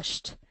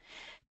accomplished.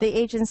 The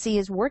agency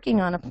is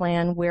working on a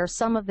plan where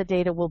some of the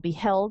data will be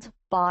held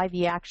by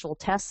the actual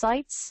test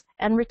sites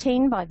and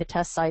retained by the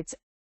test sites,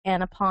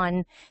 and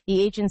upon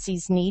the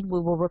agency's need, we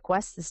will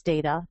request this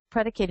data,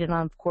 predicated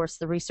on, of course,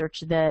 the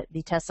research that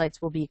the test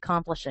sites will be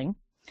accomplishing.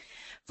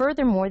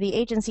 Furthermore, the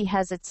agency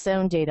has its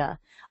own data.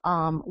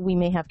 We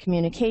may have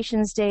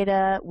communications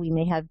data, we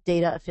may have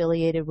data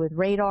affiliated with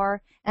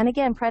radar, and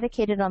again,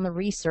 predicated on the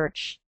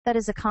research that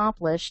is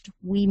accomplished,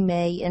 we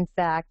may, in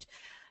fact,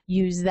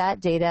 use that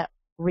data,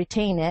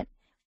 retain it,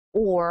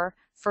 or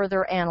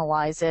further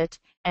analyze it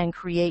and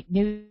create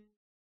new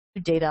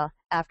data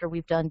after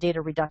we've done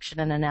data reduction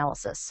and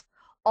analysis.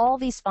 All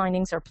these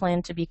findings are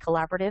planned to be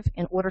collaborative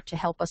in order to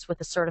help us with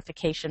the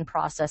certification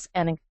process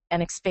and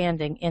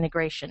expanding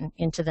integration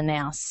into the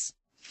NAS.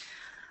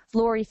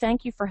 Lori,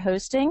 thank you for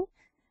hosting.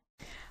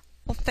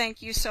 Well,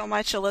 thank you so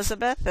much,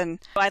 Elizabeth. And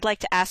I'd like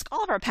to ask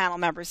all of our panel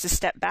members to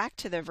step back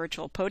to the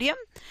virtual podium.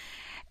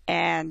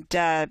 And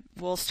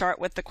we'll start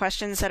with the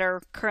questions that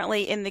are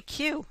currently in the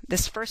queue.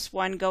 This first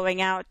one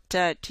going out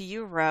to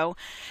you, Ro.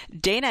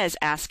 Dana is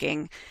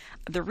asking,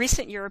 the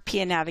recent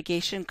European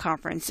Navigation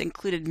Conference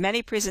included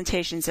many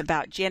presentations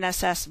about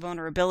GNSS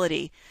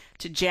vulnerability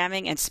to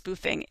jamming and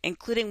spoofing,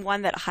 including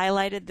one that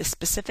highlighted the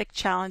specific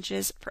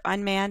challenges for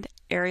unmanned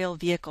aerial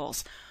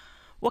vehicles.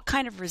 What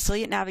kind of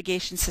resilient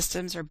navigation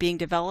systems are being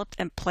developed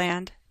and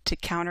planned to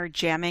counter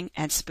jamming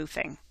and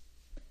spoofing?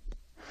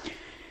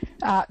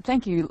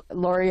 Thank you,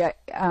 Lori.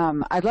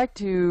 I'd like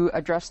to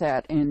address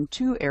that in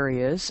two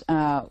areas.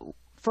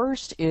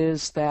 First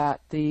is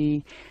that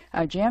the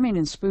jamming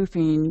and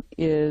spoofing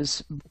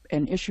is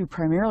an issue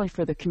primarily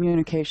for the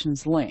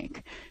communications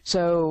link.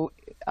 So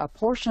a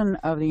portion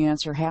of the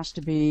answer has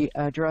to be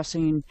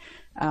addressing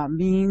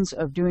means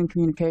of doing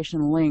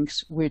communication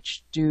links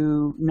which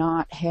do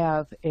not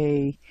have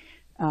a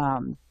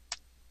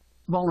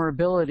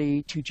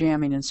vulnerability to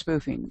jamming and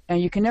spoofing.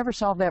 And you can never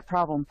solve that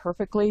problem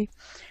perfectly,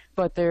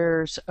 but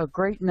there's a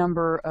great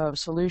number of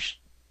solutions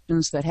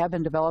that have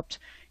been developed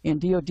in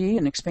DoD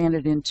and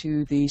expanded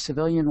into the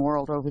civilian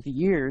world over the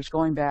years,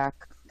 going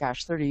back,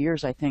 30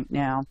 years I think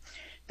now,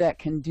 that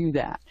can do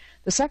that.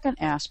 The second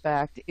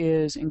aspect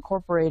is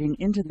incorporating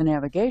into the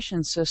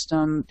navigation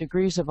system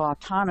degrees of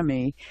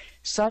autonomy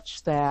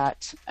such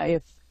that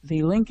if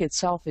the link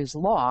itself is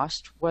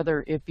lost,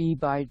 whether it be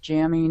by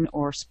jamming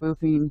or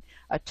spoofing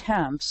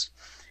attempts,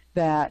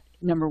 that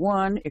number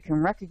one, it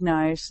can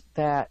recognize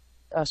that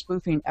a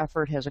spoofing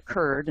effort has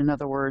occurred. In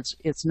other words,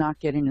 it's not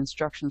getting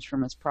instructions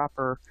from its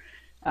proper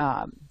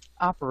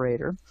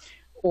operator,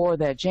 or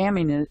that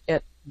jamming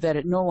that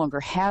it no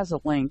longer has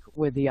a link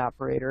with the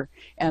operator,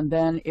 and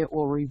then it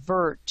will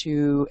revert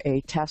to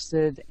a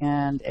tested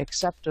and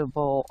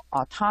acceptable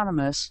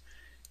autonomous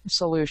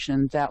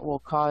solution that will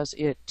cause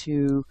it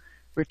to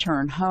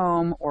return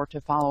home or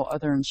to follow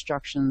other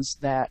instructions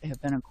that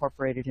have been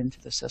incorporated into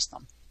the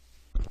system.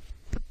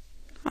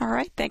 All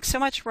right, thanks so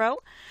much, Ro.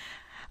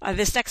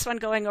 This next one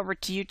going over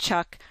to you,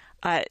 Chuck.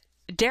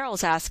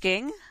 Daryl's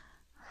asking,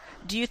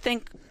 do you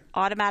think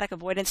automatic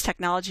avoidance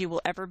technology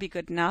will ever be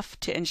good enough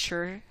to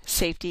ensure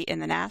safety in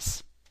the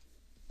NAS?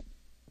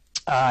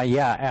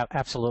 Yeah,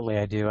 absolutely,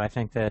 I do. I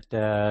think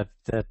that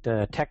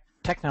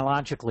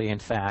technologically, in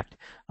fact,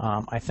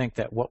 I think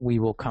that what we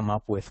will come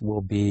up with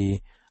will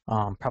be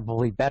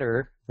probably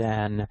better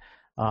than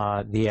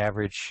the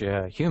average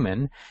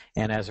human,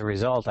 and as a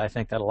result, I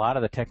think that a lot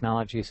of the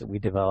technologies that we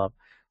develop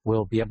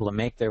will be able to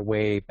make their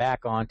way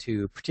back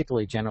onto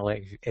particularly general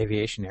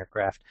aviation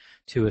aircraft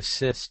to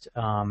assist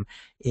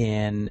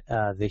in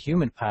the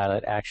human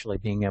pilot actually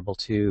being able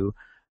to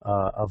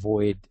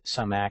avoid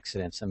some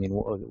accidents. I mean,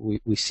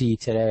 we see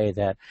today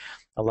that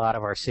a lot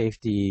of our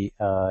safety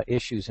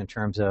issues in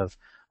terms of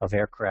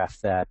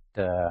aircraft that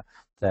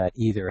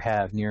either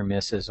have near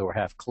misses or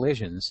have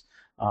collisions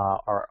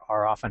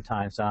are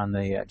oftentimes on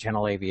the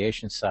general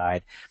aviation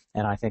side.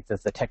 And I think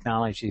that the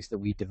technologies that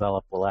we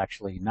develop will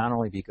actually not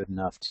only be good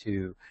enough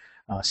to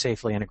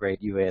safely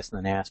integrate UAS in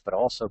the NAS, but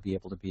also be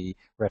able to be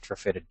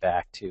retrofitted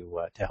back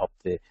to help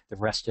the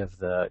rest of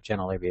the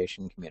general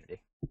aviation community.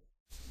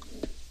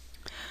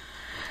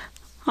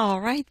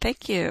 All right,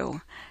 thank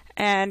you.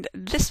 And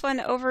this one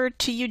over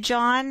to you,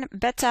 John.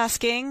 Bet's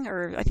asking,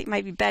 or I think it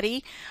might be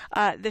Betty,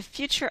 the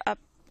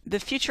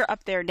future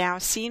up there now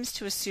seems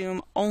to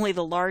assume only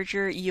the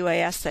larger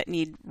UAS that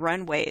need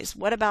runways.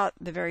 What about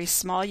the very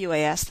small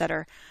UAS that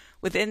are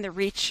within the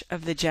reach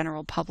of the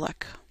general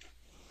public?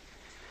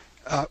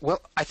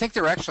 Well, I think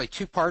there are actually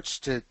two parts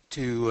to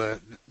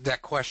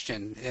that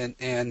question,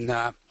 and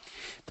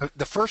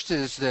the first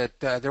is that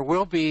there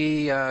will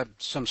be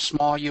some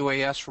small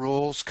UAS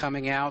rules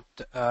coming out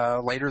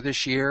later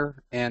this year,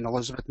 and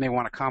Elizabeth may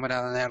want to comment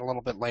on that a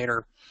little bit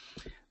later,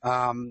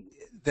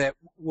 that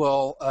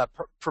will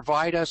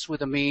provide us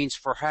with a means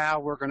for how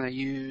we're going to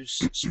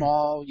use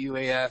small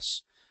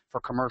UAS for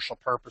commercial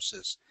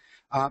purposes.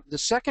 The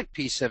second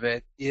piece of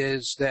it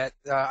is that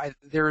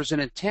there is an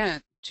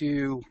intent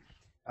to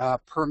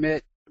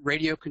permit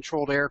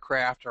radio-controlled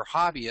aircraft or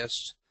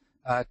hobbyists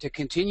to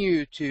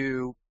continue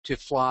to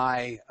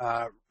fly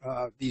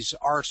these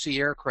RC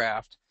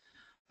aircraft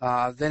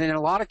that in a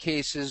lot of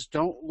cases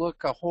don't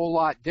look a whole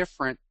lot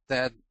different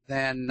than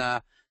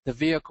the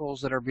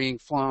vehicles that are being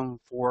flown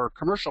for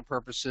commercial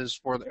purposes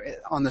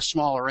on the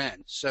smaller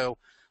end. So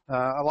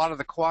a lot of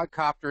the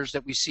quadcopters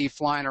that we see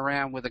flying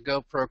around with a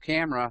GoPro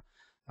camera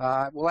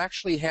will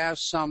actually have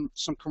some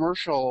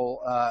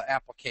commercial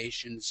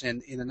applications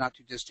in the not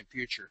too distant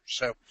future.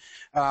 So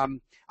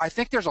I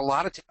think there's a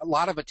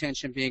lot of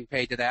attention being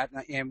paid to that,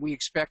 and we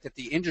expect that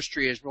the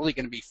industry is really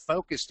going to be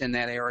focused in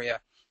that area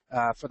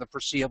for the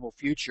foreseeable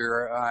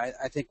future.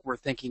 I think we're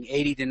thinking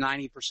 80 to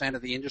 90%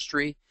 of the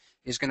industry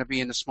is going to be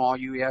in the small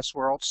UAS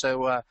world.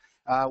 So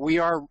we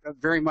are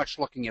very much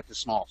looking at the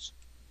smalls.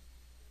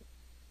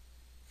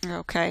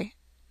 Okay.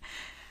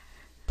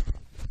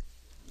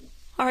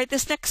 All right,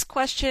 this next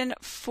question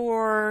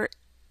for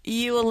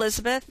you,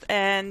 Elizabeth,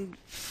 and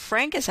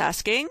Frank is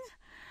asking,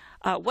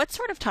 what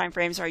sort of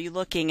timeframes are you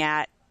looking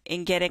at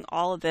in getting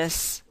all of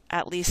this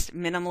at least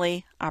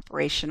minimally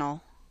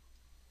operational?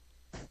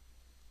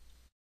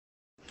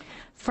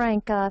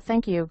 Frank,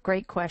 thank you.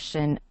 Great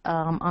question.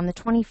 On the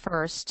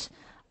 21st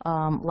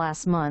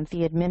last month,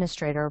 the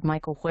administrator,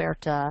 Michael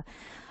Huerta,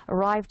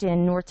 arrived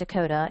in North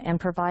Dakota and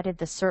provided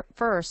the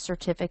first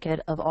certificate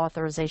of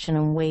authorization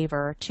and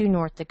waiver to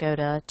North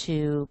Dakota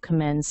to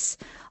commence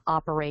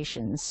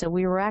operations. So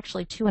we were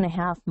actually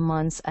 2.5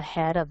 months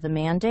ahead of the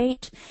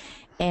mandate,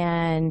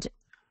 and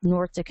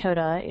North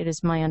Dakota, it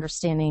is my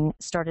understanding,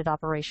 started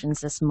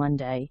operations this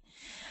Monday.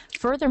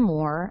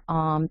 Furthermore,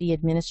 the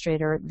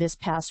administrator this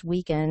past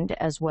weekend,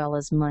 as well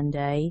as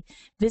Monday,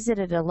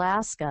 visited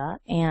Alaska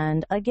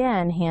and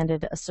again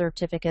handed a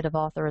certificate of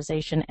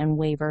authorization and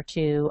waiver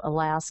to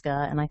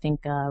Alaska, and I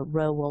think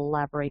Ro will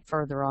elaborate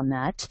further on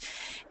that,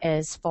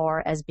 as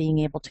far as being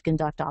able to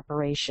conduct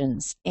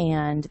operations.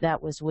 And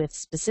that was with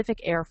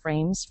specific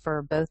airframes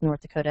for both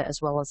North Dakota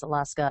as well as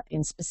Alaska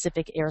in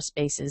specific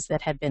airspaces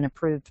that had been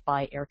approved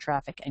by air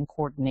traffic and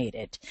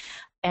coordinated.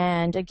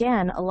 And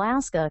again,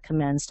 Alaska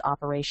commenced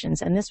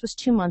operations, and this was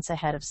 2 months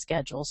ahead of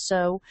schedule.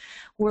 So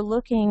we're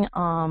looking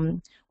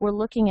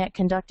at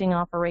conducting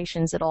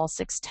operations at all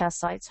 6 test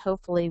sites,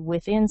 hopefully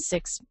within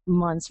 6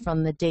 months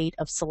from the date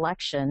of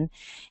selection.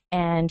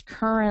 And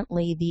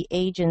currently, the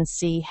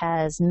agency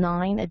has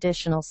 9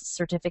 additional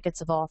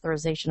certificates of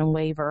authorization and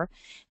waiver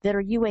that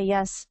are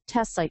UAS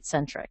test site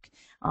centric.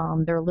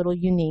 They're a little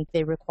unique.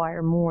 They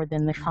require more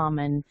than the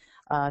common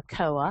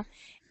COA.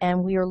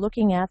 And we are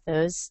looking at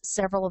those.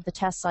 Several of the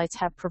test sites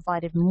have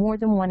provided more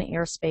than one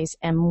airspace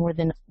and more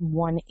than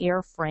one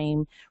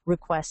airframe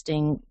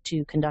requesting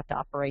to conduct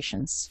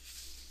operations.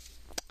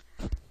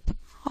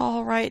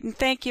 All right, and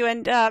thank you.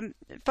 And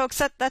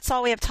folks, that's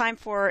all we have time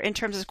for in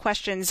terms of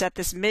questions at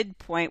this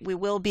midpoint. We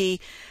will be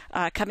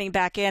coming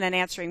back in and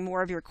answering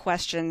more of your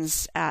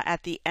questions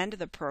at the end of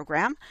the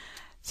program.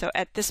 So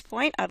at this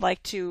point, I'd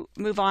like to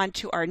move on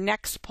to our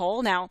next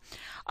poll. Now,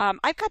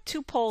 I've got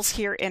 2 polls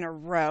here in a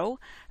row.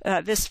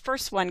 This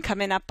first one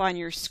coming up on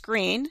your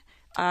screen.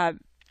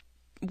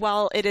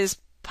 While it is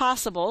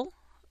possible,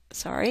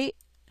 sorry.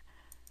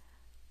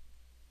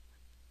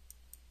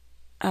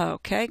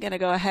 Okay, going to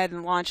go ahead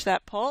and launch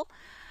that poll.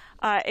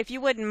 If you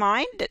wouldn't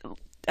mind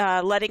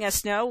letting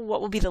us know what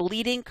will be the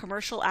leading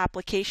commercial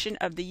application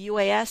of the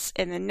UAS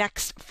in the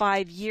next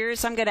 5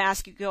 years. I'm going to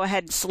ask you to go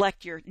ahead and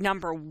select your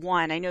number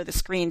 1. I know the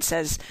screen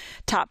says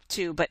top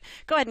 2, but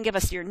go ahead and give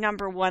us your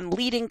number 1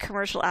 leading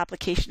commercial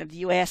application of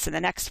the UAS in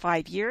the next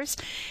 5 years.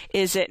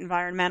 Is it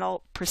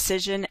environmental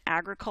precision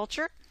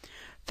agriculture,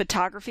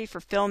 photography for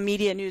film,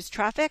 media, news,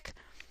 traffic,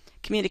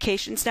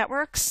 communications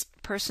networks,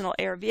 personal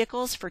air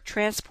vehicles for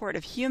transport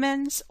of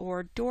humans,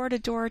 or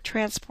door-to-door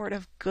transport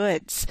of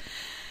goods?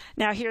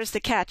 Now, here's the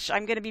catch.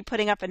 I'm going to be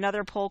putting up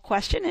another poll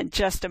question in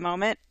just a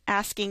moment,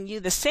 asking you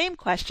the same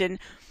question,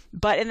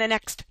 but in the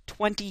next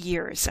 20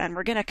 years, and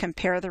we're going to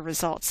compare the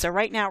results. So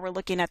right now, we're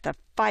looking at the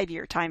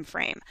 5-year time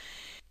frame.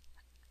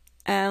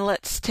 And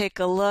let's take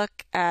a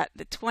look at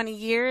the 20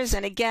 years.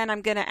 And again,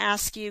 I'm going to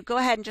ask you, go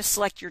ahead and just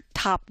select your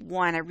top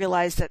 1. I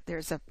realize that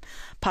there's a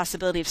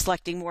possibility of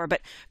selecting more,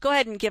 but go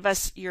ahead and give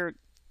us your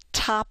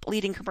top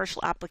leading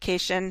commercial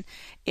application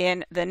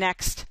in the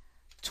next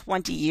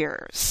 20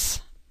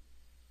 years.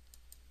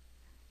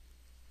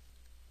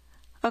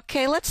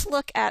 Okay, let's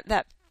look at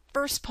that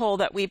first poll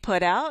that we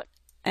put out,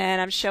 and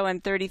I'm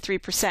showing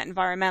 33%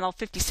 environmental,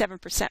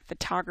 57%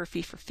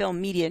 photography for film,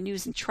 media,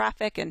 news, and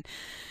traffic, and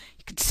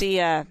you can see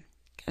a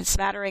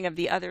smattering of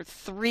the other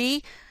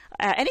 3.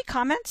 Any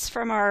comments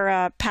from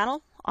our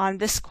panel on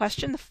this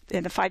question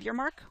in the 5-year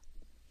mark?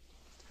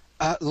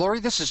 Lori,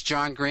 this is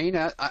John Green.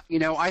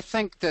 I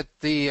think that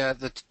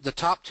the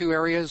top two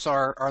areas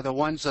are the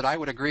ones that I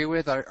would agree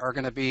with are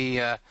going to be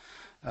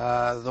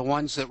the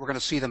ones that we're going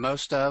to see the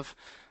most of.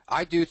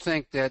 I do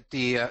think that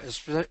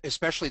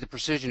especially the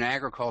precision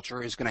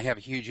agriculture is going to have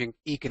a huge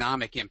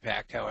economic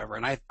impact, however,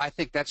 and I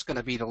think that's going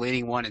to be the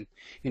leading one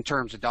in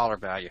terms of dollar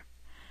value.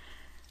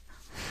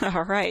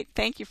 All right.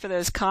 Thank you for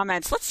those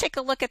comments. Let's take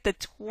a look at the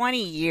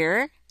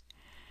 20-year.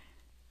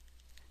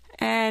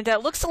 And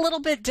it looks a little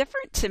bit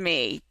different to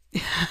me.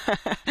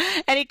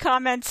 Any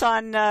comments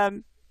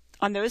on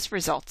those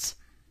results?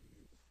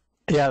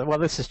 Yeah, well,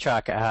 this is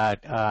Chuck.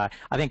 I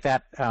think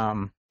that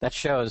that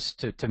shows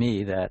to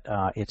me that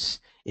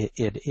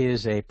it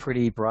is a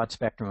pretty broad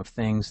spectrum of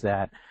things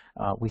that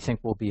we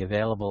think will be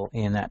available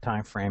in that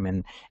time frame,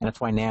 and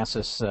that's why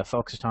NASA's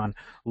focused on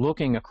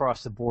looking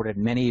across the board at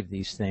many of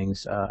these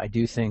things. I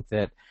do think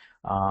that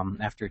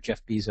after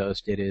Jeff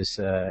Bezos did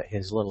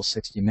his little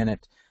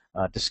 60-minute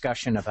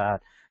discussion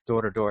about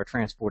door-to-door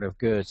transport of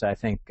goods, I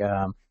think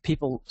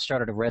people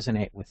started to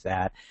resonate with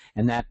that,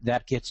 and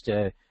that gets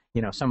to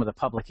some of the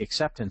public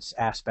acceptance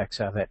aspects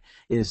of it.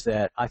 Is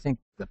that I think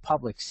the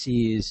public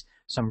sees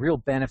some real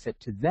benefit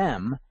to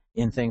them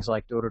in things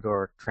like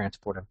door-to-door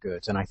transport of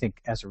goods, and I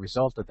think as a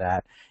result of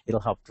that, it'll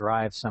help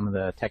drive some of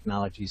the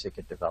technologies that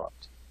get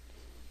developed.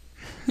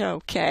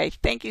 Okay,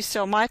 thank you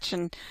so much,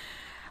 and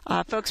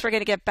folks, we're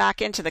going to get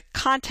back into the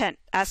content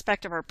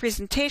aspect of our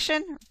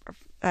presentation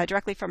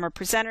directly from our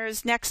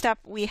presenters. Next up,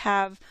 we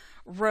have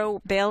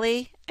Ro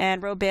Bailey,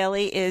 and Ro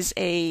Bailey is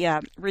a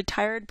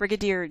retired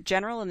brigadier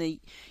general in the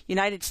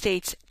United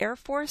States Air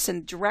Force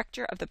and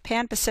director of the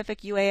Pan-Pacific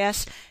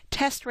UAS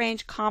Test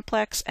Range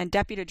Complex and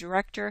deputy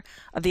director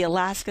of the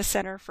Alaska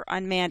Center for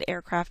Unmanned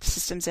Aircraft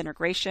Systems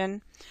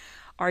Integration,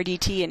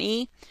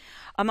 RDT&E.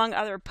 Among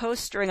other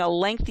posts during a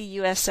lengthy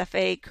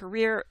USFA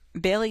career,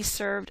 Bailey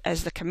served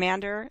as the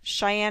commander,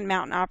 Cheyenne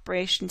Mountain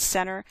Operations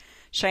Center,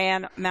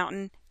 Cheyenne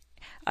Mountain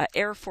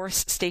Air Force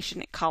Station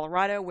in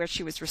Colorado, where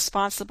she was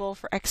responsible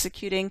for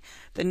executing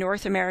the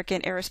North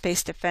American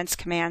Aerospace Defense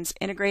Command's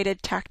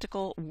Integrated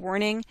Tactical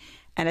Warning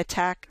and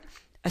Attack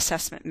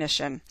Assessment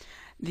Mission,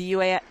 the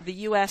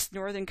U.S.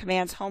 Northern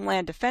Command's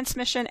Homeland Defense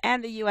Mission,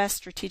 and the U.S.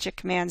 Strategic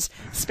Command's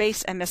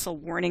Space and Missile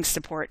Warning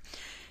Support.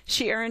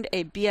 She earned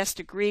a BS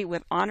degree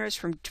with honors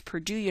from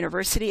Purdue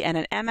University and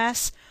an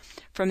MS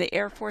from the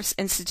Air Force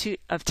Institute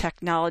of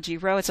Technology.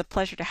 Ro, it's a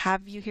pleasure to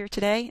have you here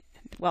today.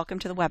 Welcome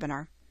to the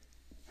webinar.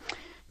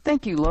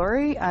 Thank you,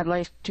 Lori. I'd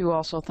like to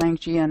also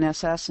thank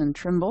GNSS and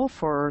Trimble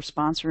for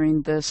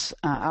sponsoring this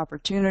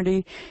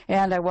opportunity,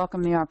 and I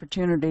welcome the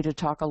opportunity to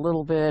talk a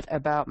little bit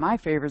about my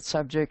favorite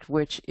subject,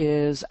 which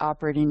is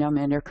operating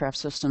unmanned aircraft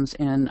systems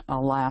in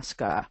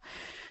Alaska.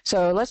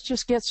 So let's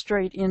just get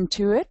straight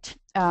into it.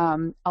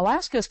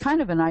 Alaska is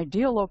kind of an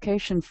ideal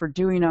location for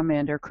doing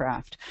unmanned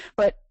aircraft,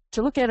 but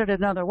to look at it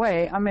another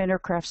way, unmanned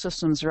aircraft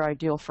systems are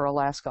ideal for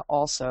Alaska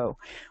also.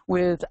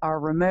 With our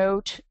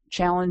remote,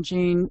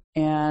 challenging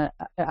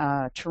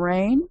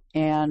terrain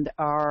and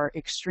our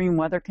extreme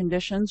weather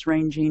conditions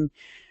ranging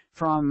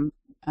from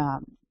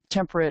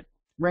temperate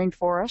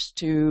rainforest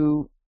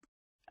to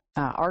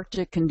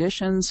Arctic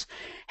conditions,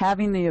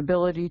 having the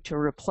ability to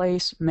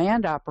replace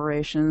manned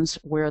operations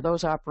where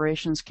those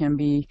operations can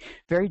be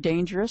very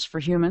dangerous for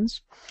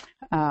humans,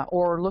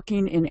 or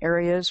looking in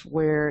areas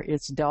where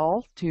it's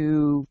dull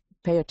to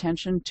pay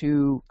attention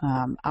to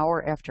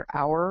hour after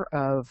hour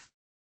of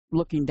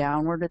looking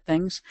downward at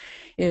things.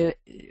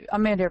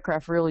 Unmanned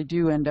aircraft really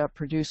do end up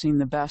producing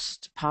the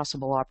best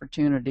possible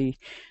opportunity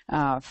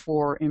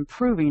for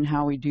improving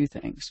how we do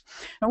things.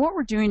 Now, what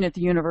we're doing at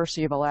the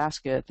University of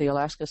Alaska, at the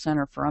Alaska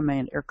Center for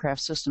Unmanned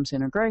Aircraft Systems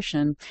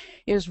Integration,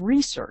 is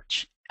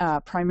research.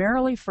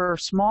 Primarily for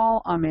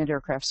small unmanned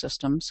aircraft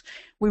systems,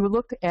 we would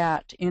look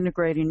at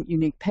integrating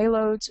unique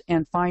payloads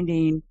and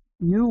finding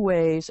new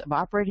ways of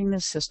operating the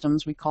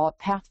systems, we call it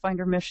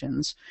Pathfinder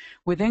missions,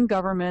 within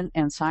government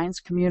and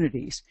science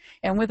communities,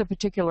 and with a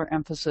particular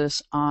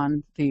emphasis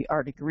on the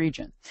Arctic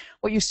region.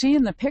 What you see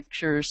in the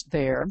pictures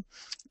there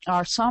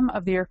are some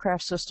of the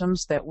aircraft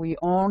systems that we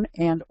own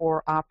and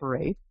or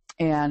operate,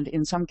 and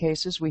in some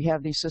cases we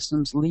have these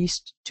systems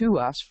leased to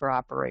us for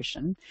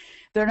operation.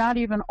 They're not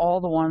even all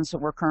the ones that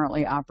we're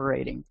currently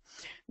operating.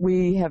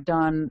 We have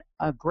done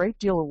a great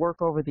deal of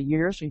work over the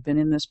years. We've been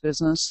in this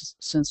business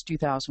since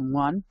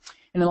 2001. And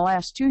in the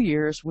last 2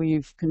 years,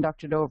 we've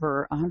conducted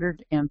over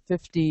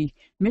 150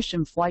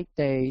 mission flight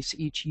days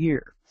each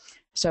year.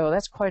 So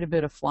that's quite a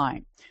bit of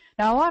flying.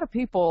 Now, a lot of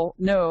people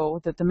know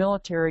that the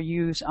military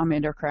use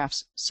unmanned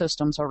aircraft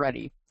systems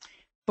already.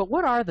 But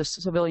what are the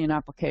civilian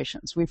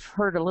applications? We've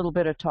heard a little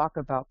bit of talk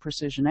about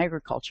precision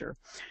agriculture.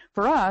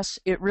 For us,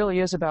 it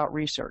really is about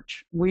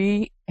research.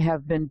 We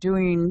have been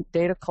doing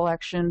data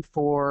collection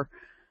for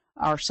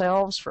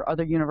ourselves, for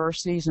other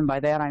universities, and by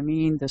that I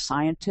mean the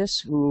scientists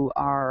who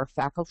are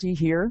faculty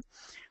here.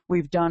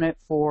 We've done it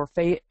for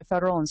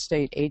federal and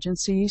state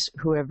agencies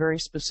who have very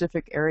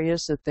specific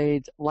areas that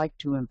they'd like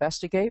to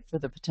investigate for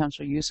the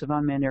potential use of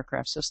unmanned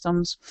aircraft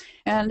systems,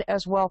 and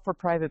as well for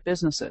private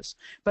businesses.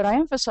 But I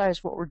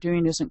emphasize what we're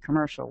doing isn't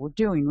commercial. We're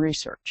doing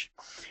research.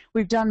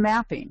 We've done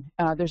mapping.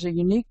 There's a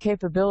unique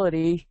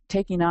capability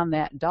taking on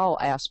that dull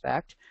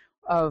aspect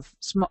of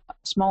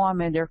small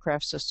unmanned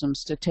aircraft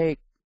systems to take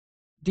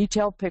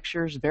detailed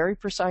pictures, very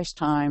precise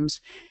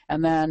times,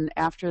 and then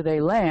after they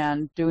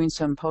land, doing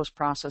some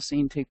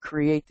post-processing to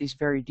create these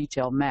very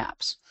detailed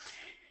maps.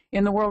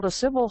 In the world of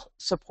civil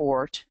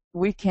support,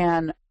 we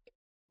can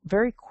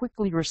very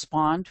quickly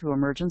respond to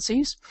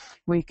emergencies.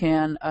 We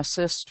can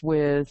assist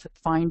with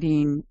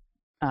finding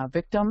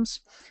victims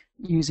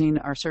using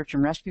our search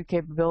and rescue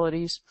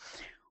capabilities.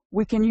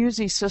 We can use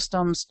these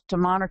systems to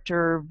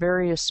monitor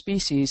various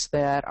species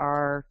that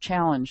are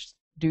challenged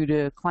due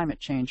to climate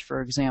change,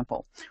 for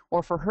example,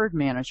 or for herd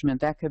management.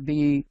 That could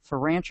be for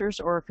ranchers,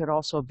 or it could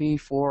also be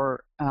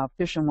for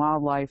fish and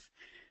wildlife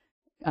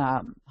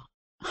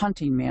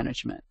hunting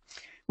management.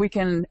 We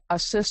can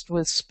assist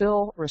with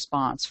spill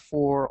response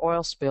for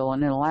oil spill,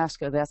 and in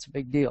Alaska that's a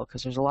big deal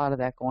because there's a lot of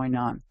that going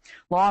on.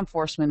 Law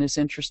enforcement is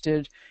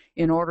interested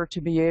in order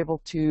to be able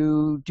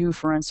to do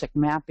forensic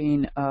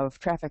mapping of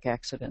traffic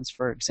accidents,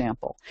 for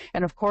example.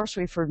 And of course,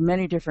 we've heard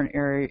many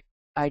different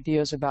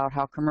ideas about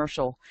how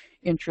commercial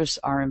interests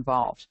are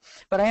involved.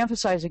 But I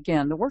emphasize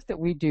again, the work that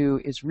we do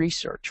is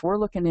research. We're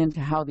looking into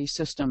how these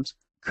systems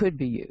could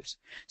be used.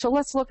 So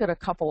let's look at a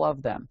couple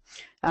of them.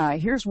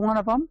 Here's one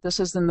of them. This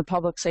is in the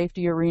public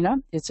safety arena.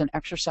 It's an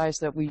exercise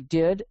that we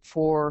did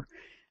for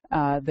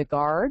the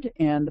Guard,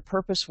 and the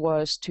purpose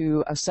was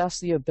to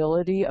assess the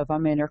ability of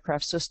unmanned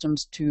aircraft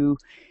systems to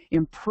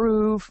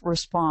improve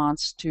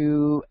response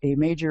to a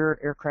major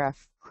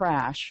aircraft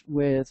crash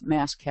with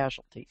mass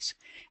casualties.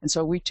 And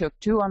so we took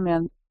 2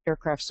 unmanned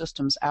aircraft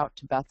systems out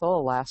to Bethel,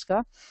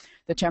 Alaska.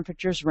 The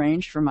temperatures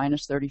ranged from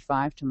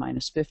 -35 to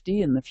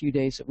 -50 in the few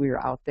days that we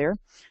were out there.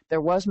 There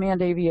was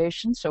manned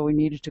aviation, so we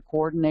needed to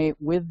coordinate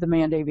with the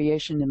manned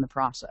aviation in the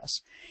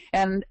process.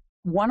 And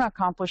one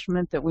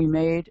accomplishment that we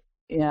made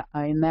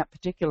in that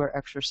particular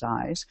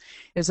exercise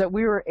is that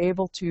we were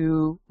able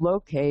to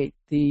locate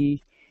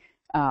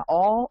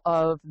all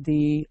of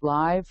the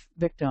live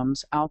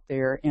victims out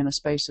there in a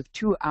space of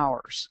 2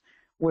 hours,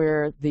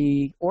 where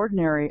the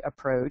ordinary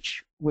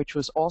approach, which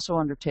was also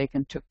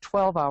undertaken, took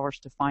 12 hours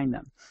to find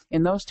them.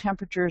 In those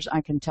temperatures,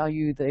 I can tell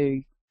you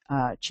the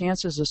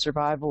chances of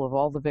survival of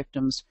all the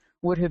victims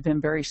would have been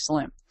very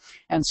slim.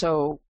 And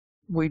so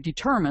we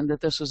determined that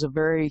this was a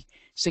very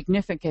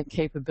significant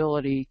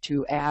capability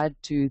to add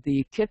to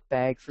the kit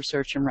bag for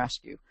search and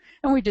rescue.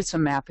 And we did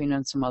some mapping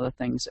and some other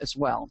things as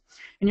well.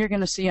 And you're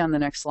going to see on the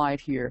next slide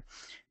here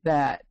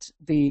that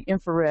the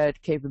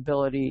infrared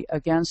capability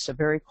against a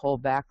very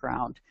cold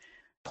background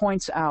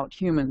points out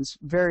humans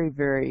very,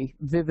 very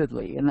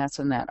vividly, and that's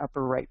in that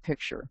upper right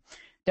picture.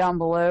 Down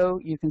below,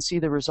 you can see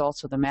the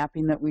results of the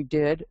mapping that we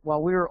did.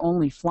 While we were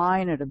only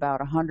flying at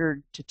about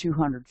 100 to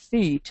 200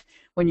 feet,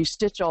 when you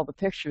stitch all the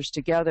pictures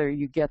together,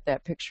 you get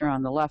that picture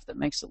on the left that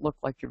makes it look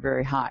like you're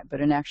very high.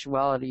 But in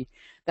actuality,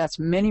 that's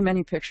many,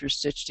 many pictures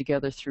stitched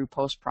together through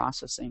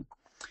post-processing.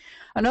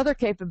 Another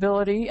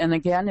capability, and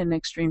again in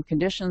extreme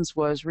conditions,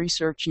 was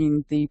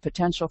researching the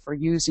potential for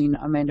using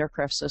unmanned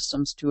aircraft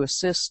systems to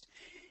assist,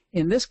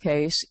 in this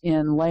case,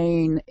 in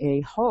laying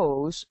a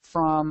hose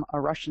from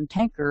a Russian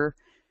tanker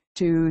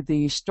to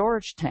the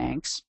storage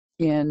tanks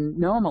in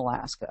Nome,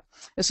 Alaska.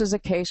 This is a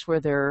case where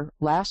their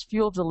last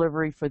fuel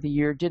delivery for the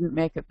year didn't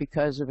make it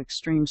because of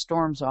extreme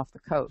storms off the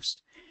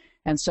coast.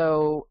 And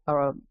so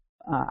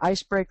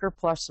icebreaker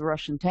plus the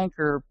Russian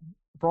tanker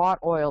brought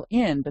oil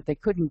in, but they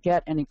couldn't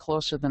get any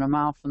closer than a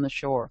mile from the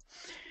shore.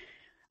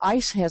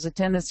 Ice has a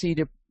tendency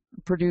to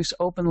produce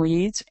open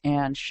leads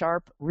and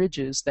sharp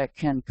ridges that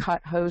can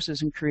cut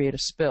hoses and create a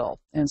spill.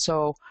 And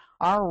so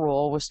our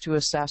role was to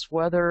assess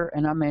whether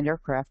an unmanned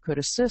aircraft could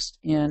assist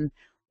in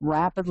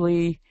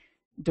rapidly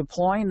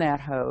deploying that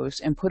hose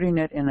and putting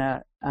it in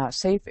a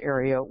safe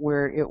area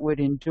where it would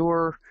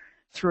endure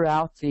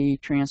throughout the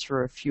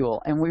transfer of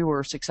fuel. And we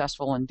were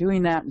successful in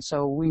doing that, and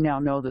so we now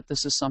know that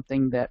this is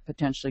something that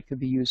potentially could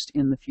be used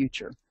in the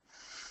future.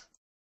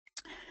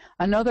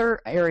 Another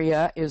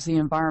area is the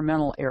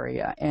environmental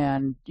area,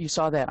 and you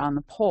saw that on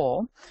the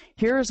pole.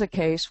 Here is a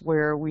case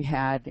where we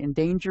had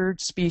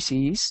endangered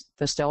species,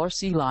 the stellar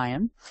sea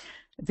lion.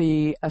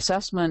 The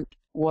assessment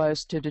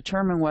was to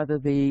determine whether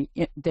the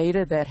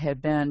data that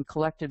had been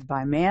collected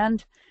by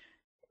manned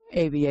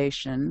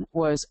aviation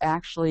was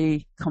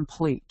actually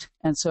complete.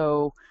 And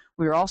so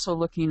we were also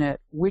looking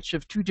at which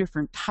of 2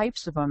 different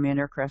types of unmanned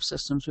aircraft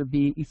systems would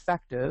be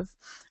effective,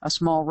 a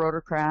small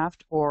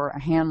rotorcraft or a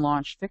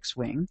hand-launched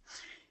fixed-wing.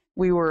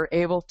 We were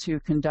able to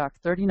conduct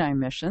 39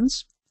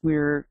 missions. We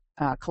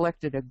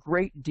collected a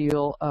great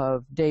deal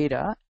of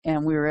data,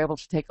 and we were able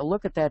to take a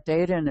look at that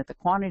data and at the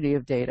quantity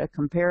of data,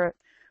 compare it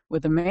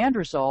with the manned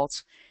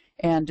results,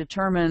 and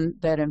determine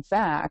that, in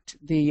fact,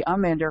 the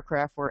unmanned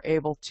aircraft were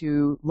able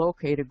to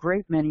locate a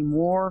great many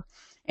more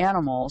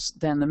animals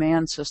than the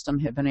manned system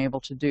had been able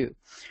to do.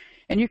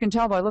 And you can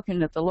tell by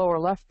looking at the lower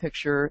left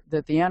picture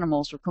that the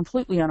animals were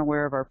completely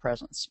unaware of our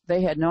presence.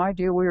 They had no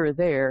idea we were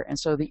there, and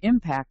so the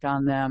impact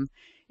on them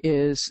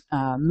is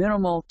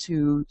minimal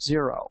to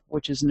zero,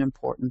 which is an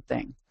important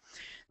thing.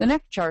 The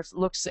next chart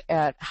looks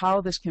at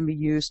how this can be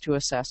used to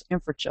assess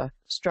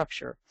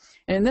infrastructure.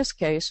 And in this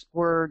case,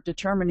 we're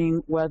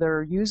determining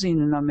whether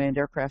using an unmanned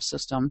aircraft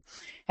system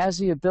has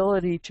the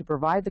ability to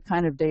provide the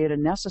kind of data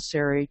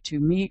necessary to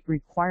meet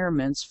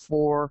requirements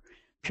for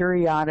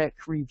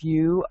periodic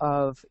review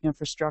of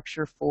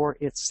infrastructure for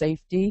its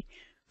safety,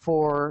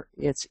 for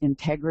its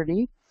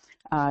integrity,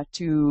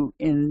 to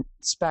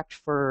inspect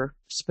for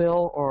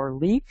spill or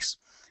leaks,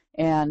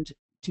 and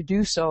to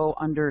do so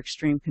under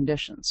extreme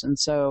conditions. And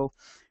so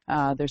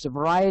there's a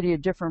variety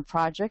of different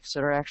projects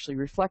that are actually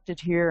reflected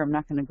here. I'm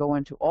not going to go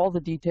into all the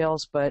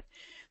details, but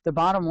the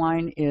bottom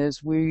line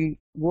is we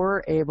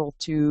were able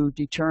to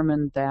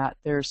determine that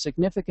there's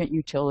significant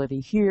utility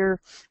here.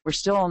 We're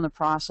still in the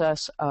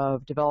process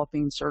of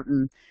developing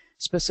certain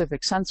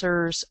specific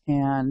sensors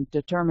and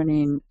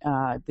determining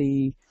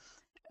the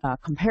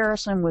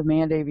comparison with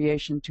manned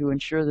aviation to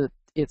ensure that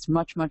it's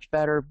much, much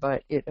better,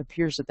 but it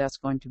appears that that's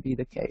going to be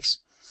the case.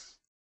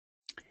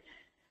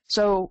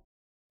 So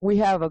we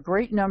have a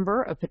great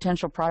number of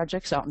potential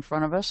projects out in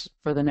front of us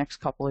for the next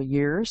couple of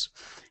years.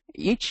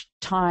 Each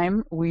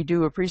time we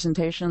do a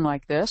presentation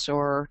like this,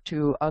 or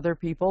to other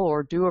people,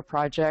 or do a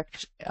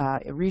project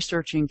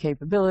researching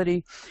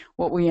capability,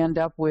 what we end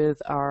up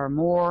with are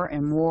more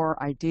and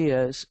more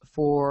ideas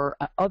for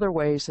other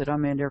ways that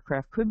unmanned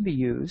aircraft could be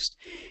used,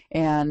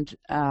 and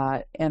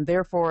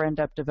therefore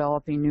end up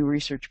developing new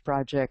research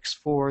projects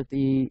for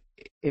the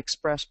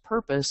express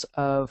purpose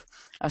of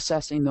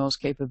assessing those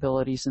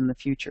capabilities in the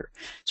future.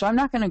 So I'm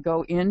not going to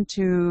go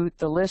into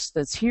the list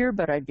that's here,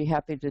 but I'd be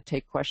happy to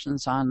take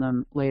questions on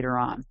them later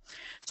on.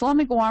 So let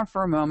me go on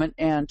for a moment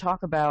and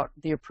talk about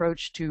the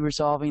approach to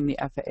resolving the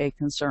FAA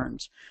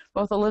concerns.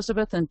 Both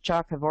Elizabeth and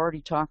Chuck have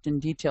already talked in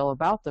detail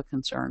about the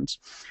concerns.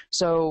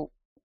 So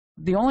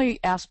the only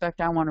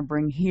aspect I want to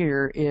bring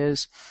here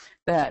is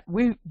that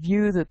we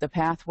view that the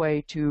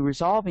pathway to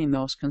resolving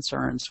those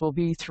concerns will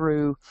be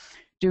through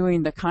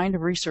doing the kind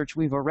of research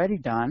we've already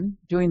done,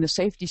 doing the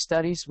safety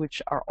studies,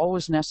 which are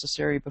always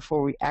necessary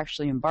before we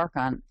actually embark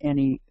on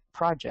any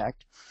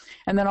project,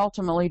 and then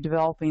ultimately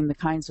developing the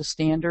kinds of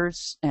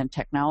standards and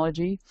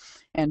technology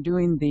and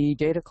doing the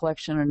data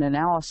collection and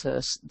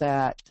analysis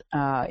that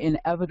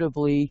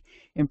inevitably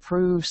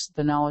improves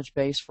the knowledge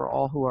base for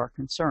all who are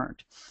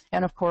concerned.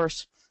 And of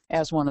course,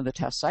 as one of the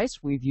test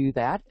sites, we view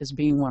that as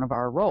being one of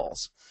our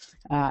roles.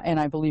 And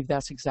I believe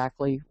that's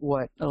exactly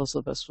what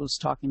Elizabeth was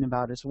talking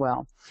about as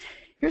well.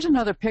 Here's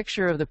another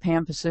picture of the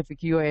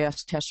Pan-Pacific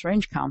UAS Test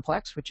Range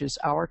Complex, which is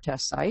our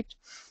test site.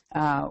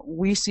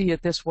 We see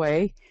it this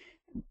way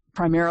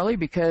primarily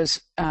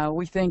because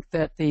we think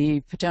that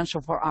the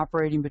potential for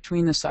operating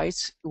between the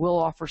sites will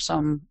offer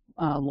some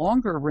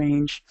longer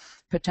range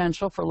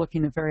potential for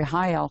looking at very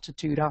high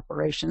altitude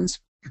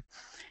operations,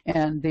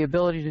 and the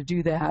ability to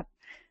do that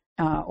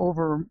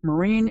over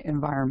marine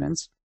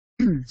environments,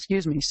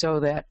 excuse me, so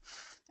that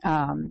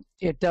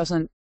it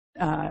doesn't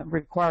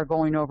require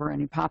going over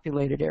any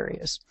populated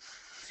areas.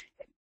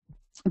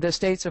 The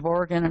states of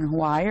Oregon and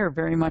Hawaii are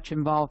very much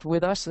involved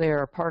with us. They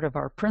are part of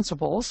our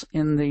principals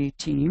in the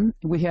team.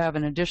 We have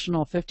an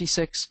additional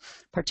 56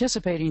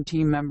 participating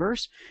team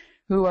members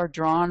who are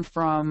drawn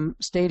from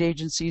state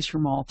agencies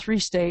from all 3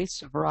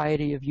 states, a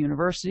variety of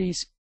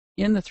universities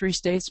in the 3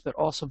 states, but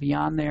also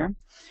beyond there,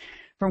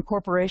 from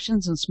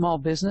corporations and small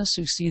business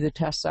who see the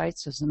test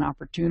sites as an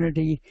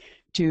opportunity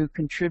to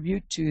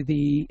contribute to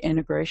the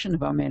integration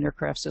of unmanned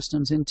aircraft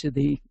systems into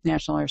the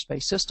National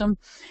Airspace System.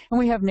 And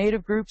we have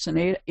native groups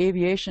and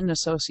aviation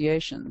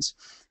associations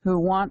who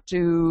want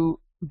to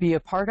be a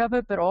part of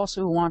it, but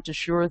also want to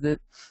assure that,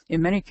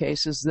 in many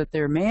cases, that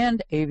their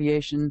manned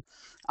aviation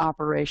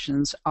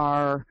operations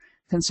are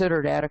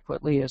considered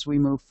adequately as we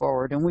move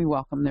forward, and we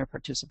welcome their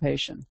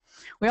participation.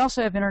 We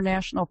also have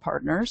international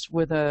partners,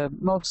 with the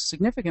most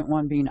significant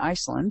one being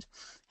Iceland.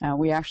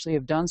 We actually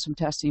have done some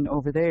testing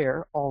over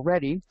there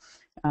already.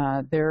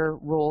 Their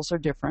rules are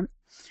different.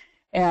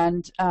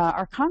 And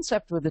our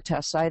concept with the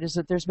test site is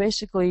that there's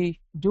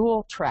basically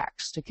dual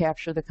tracks to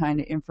capture the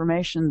kind of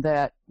information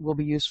that will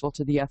be useful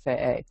to the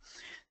FAA.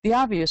 The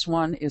obvious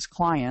one is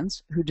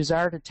clients who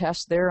desire to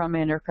test their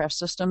unmanned aircraft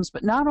systems,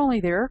 but not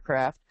only their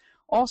aircraft,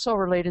 also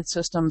related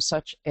systems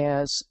such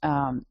as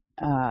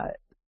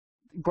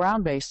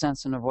ground-based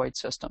sense and avoid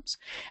systems.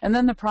 And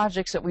then the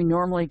projects that we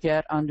normally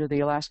get under the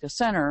Alaska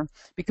Center,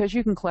 because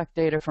you can collect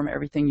data from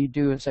everything you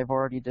do, as I've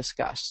already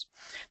discussed.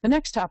 The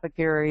next topic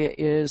area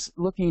is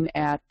looking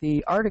at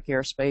the Arctic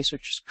airspace,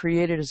 which was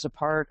created as a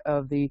part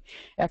of the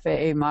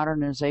FAA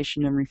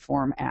Modernization and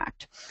Reform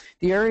Act.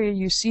 The area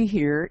you see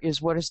here is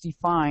what is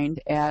defined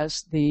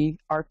as the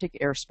Arctic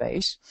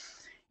airspace,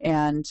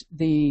 and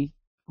the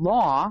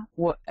law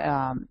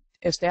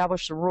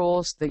establish the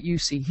rules that you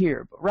see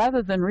here. But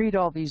rather than read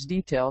all these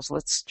details,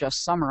 let's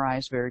just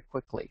summarize very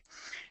quickly.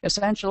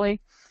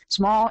 Essentially,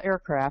 Small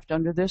aircraft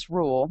under this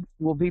rule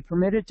will be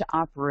permitted to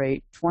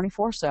operate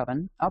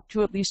 24/7 up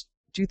to at least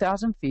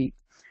 2,000 feet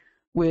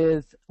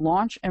with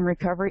launch and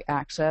recovery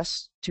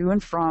access to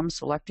and from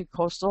selected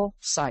coastal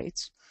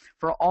sites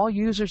for all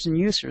users and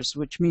users,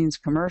 which means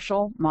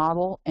commercial,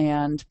 model,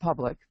 and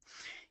public,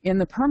 in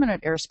the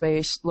permanent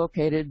airspace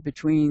located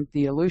between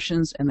the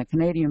Aleutians and the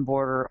Canadian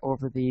border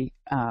over the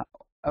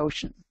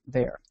ocean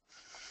there.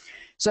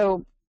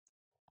 So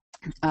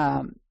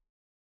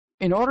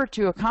in order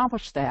to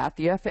accomplish that,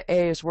 the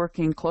FAA is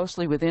working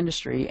closely with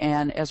industry,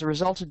 and as a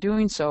result of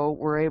doing so,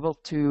 we're able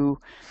to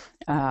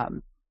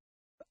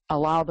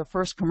allow the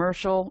first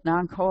commercial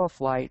non-COA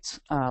flights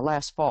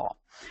last fall.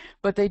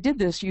 But they did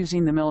this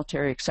using the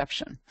military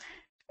exception.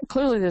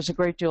 Clearly, there's a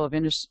great deal of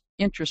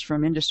interest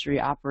from industry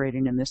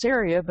operating in this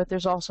area, but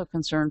there's also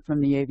concern from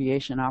the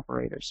aviation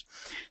operators.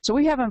 So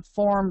we haven't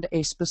formed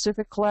a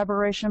specific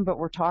collaboration, but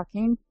we're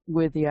talking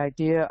with the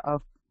idea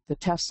of the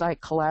test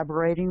site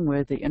collaborating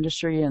with the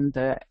industry and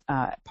the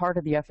part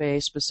of the FAA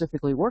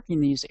specifically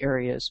working these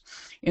areas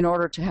in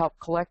order to help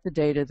collect the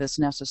data that's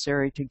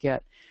necessary to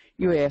get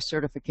UAS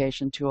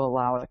certification to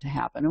allow it to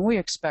happen. And we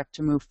expect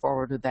to move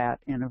forward with that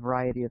in a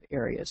variety of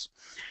areas.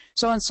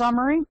 So in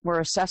summary,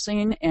 we're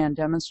assessing and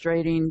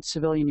demonstrating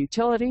civilian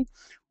utility.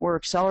 We're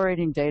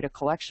accelerating data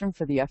collection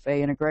for the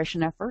FAA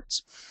integration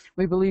efforts.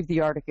 We believe the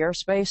Arctic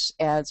airspace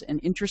adds an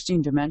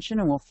interesting dimension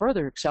and will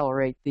further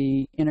accelerate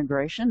the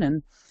integration.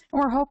 And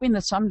we're hoping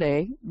that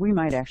someday we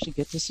might actually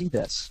get to see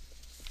this.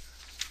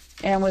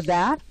 And with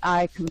that,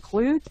 I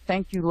conclude.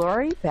 Thank you,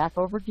 Lori. Back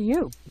over to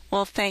you.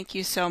 Well, thank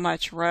you so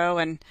much, Ro.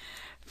 And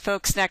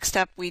folks, next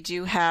up, we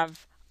do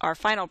have our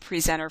final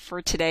presenter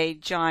for today,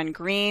 John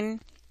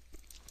Green.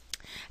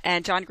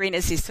 And John Green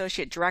is the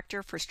Associate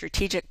Director for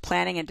Strategic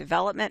Planning and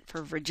Development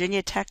for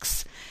Virginia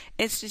Tech's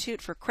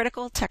Institute for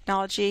Critical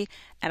Technology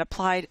and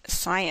Applied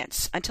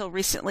Science. Until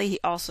recently, he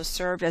also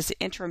served as the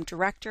Interim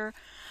Director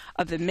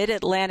of the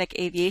Mid-Atlantic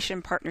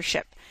Aviation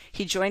Partnership.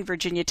 He joined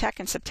Virginia Tech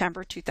in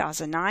September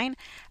 2009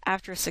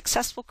 after a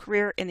successful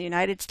career in the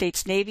United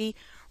States Navy,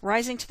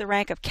 rising to the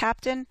rank of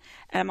captain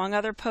and, among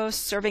other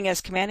posts, serving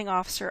as commanding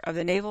officer of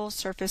the Naval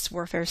Surface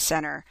Warfare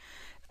Center,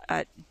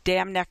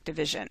 Dam Neck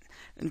Division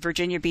in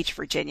Virginia Beach,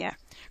 Virginia.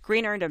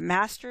 Green earned a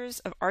Master's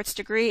of Arts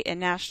degree in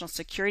National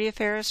Security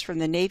Affairs from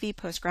the Navy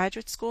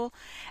Postgraduate School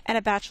and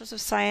a Bachelor's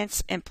of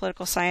Science in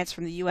Political Science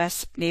from the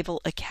U.S.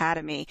 Naval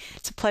Academy.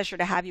 It's a pleasure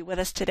to have you with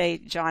us today,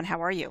 John.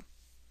 How are you?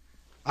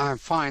 I'm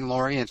fine,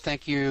 Lori, and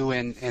thank you,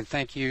 and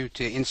thank you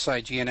to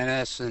Inside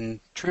GNSS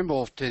and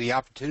Trimble to the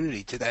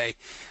opportunity today.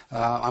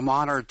 I'm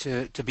honored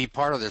to be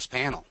part of this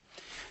panel.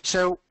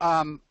 So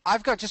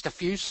I've got just a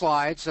few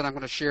slides that I'm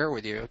going to share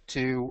with you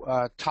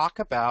to talk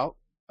about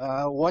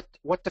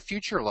what the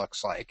future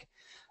looks like,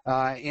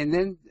 and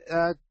then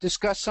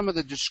discuss some of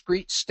the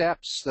discrete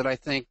steps that I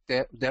think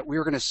that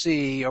we're going to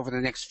see over the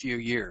next few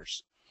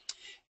years.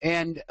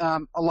 And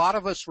a lot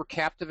of us were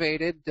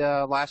captivated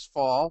last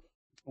fall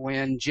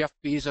when Jeff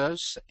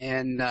Bezos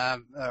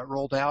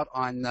rolled out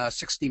on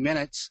 60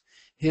 Minutes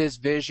his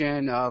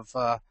vision of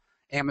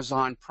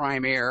Amazon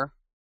Prime Air,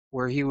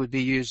 where he would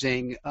be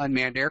using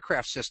unmanned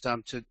aircraft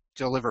system to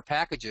deliver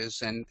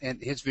packages, and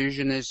his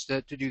vision is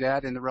to do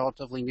that in the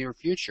relatively near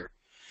future.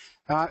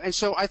 And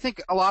so I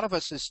think a lot of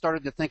us has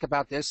started to think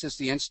about this as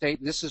the end state,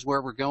 and this is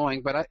where we're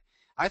going, but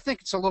I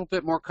think it's a little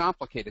bit more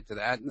complicated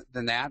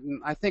than that,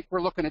 and I think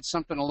we're looking at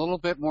something a little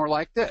bit more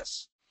like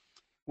this,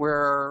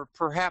 where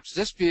perhaps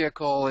this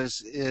vehicle is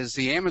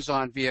the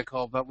Amazon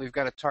vehicle, but we've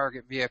got a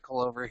Target vehicle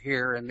over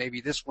here, and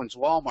maybe this one's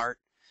Walmart.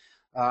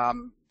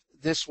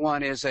 This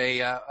one is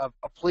a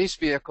police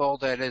vehicle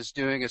that is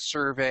doing a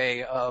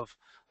survey of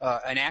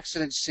an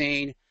accident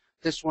scene.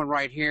 This one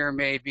right here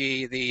may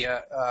be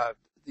the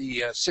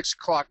 6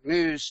 o'clock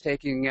news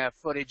taking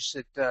footage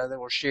that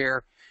will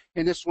share.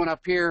 And this one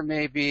up here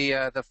may be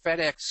the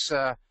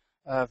FedEx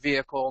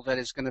vehicle that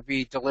is going to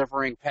be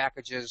delivering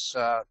packages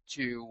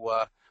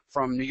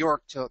from New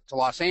York to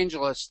Los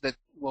Angeles that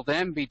will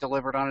then be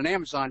delivered on an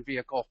Amazon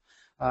vehicle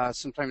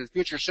sometime in the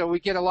future. So we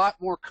get a lot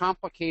more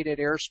complicated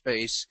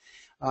airspace.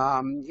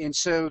 And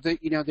so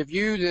the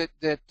view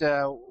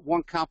that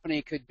one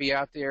company could be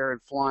out there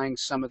and flying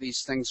some of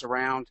these things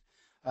around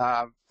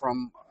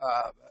from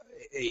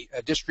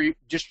a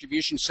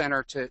distribution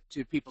center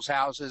to people's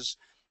houses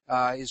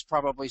is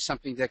probably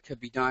something that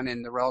could be done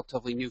in the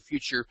relatively near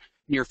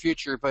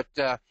future.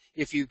 But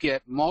if you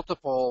get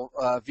multiple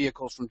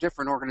vehicles from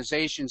different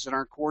organizations that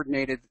aren't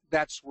coordinated,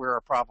 that's where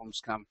our problems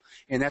come.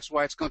 And that's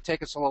why it's going to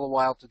take us a little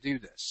while to do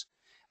this.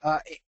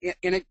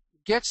 And it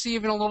gets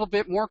even a little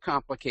bit more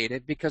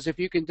complicated, because if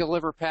you can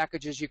deliver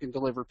packages, you can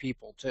deliver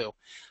people too.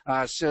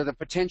 So the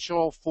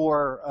potential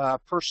for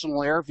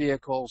personal air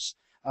vehicles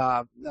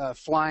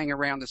flying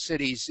around the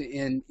cities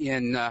in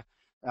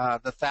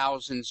the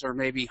thousands or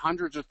maybe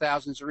hundreds of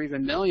thousands or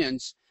even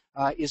millions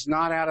is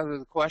not out of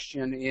the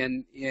question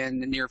in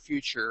the near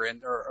future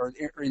or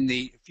in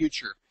the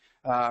future.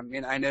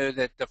 And I know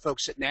that the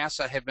folks at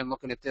NASA have been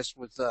looking at this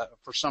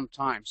for some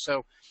time.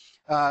 So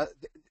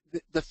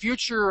the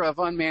future of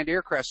unmanned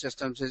aircraft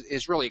systems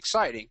is really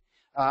exciting.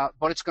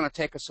 but it's going to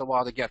take us a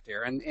while to get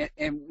there.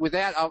 And with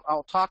that,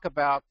 I'll talk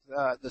about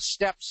the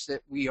steps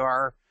that we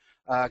are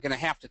going to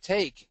have to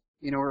take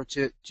in order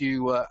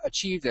to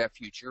achieve that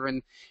future.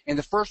 And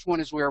the first one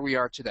is where we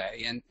are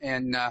today.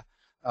 And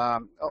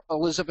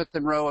Elizabeth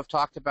and Roe have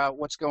talked about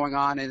what's going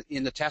on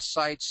in the test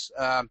sites.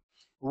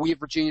 We at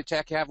Virginia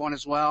Tech have one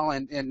as well,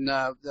 and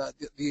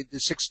the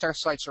 6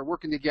 test sites are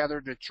working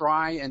together to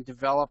try and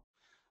develop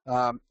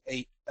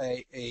a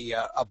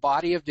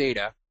body of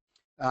data,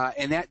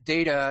 and that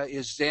data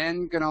is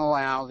then going to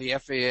allow the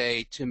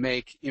FAA to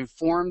make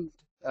informed,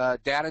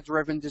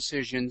 data-driven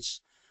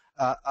decisions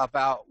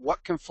about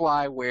what can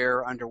fly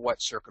where under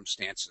what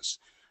circumstances.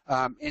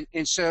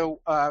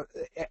 So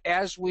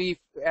as we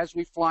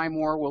fly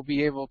more, we'll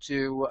be able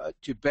to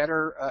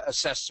better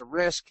assess the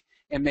risk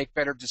and make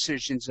better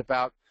decisions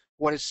about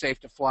what is safe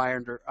to fly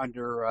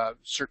under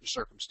certain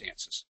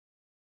circumstances.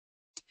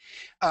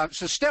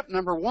 So step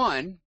number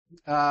 1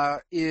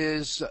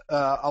 is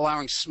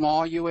allowing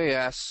small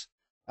UAS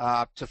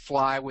to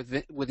fly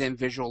within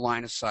visual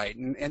line of sight.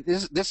 And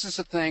this is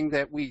a thing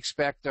that we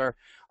expect our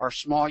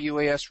small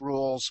UAS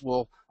rules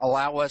will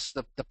allow us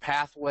the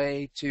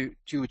pathway to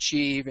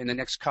achieve in the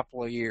next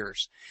couple of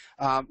years.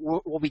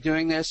 We'll be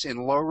doing this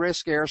in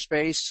low-risk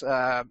airspace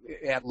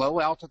at low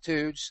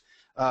altitudes,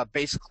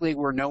 basically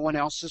where no one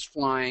else is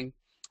flying,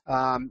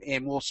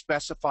 and we'll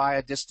specify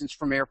a distance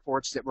from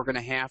airports that we're going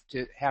to have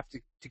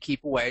to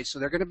keep away. So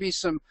there are going to be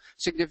some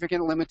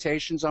significant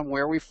limitations on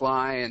where we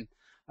fly, and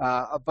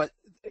but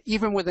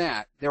even with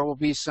that, there will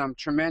be some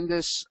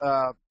tremendous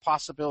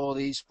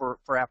possibilities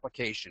for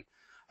application.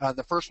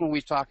 The first one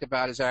we've talked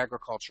about is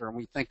agriculture, and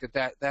we think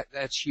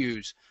that's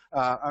huge.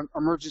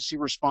 Emergency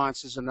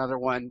response is another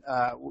one.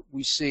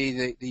 We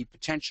see the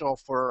potential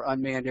for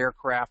unmanned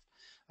aircraft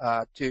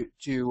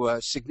to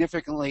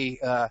significantly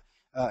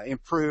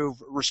improve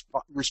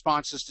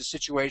responses to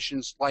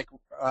situations like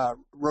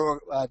Roe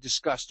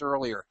discussed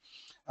earlier.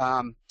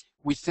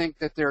 We think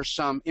that there's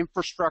some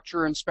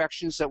infrastructure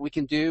inspections that we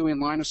can do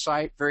in line of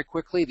sight very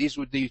quickly. These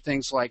would be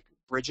things like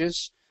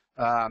bridges,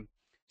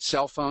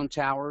 cell phone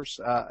towers,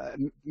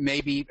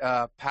 maybe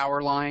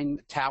power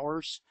line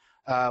towers.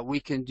 We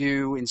can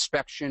do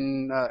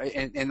inspection,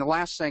 and the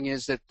last thing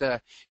is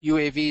that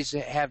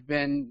UAVs have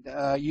been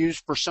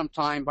used for some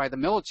time by the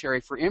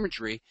military for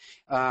imagery,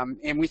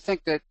 and we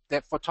think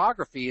that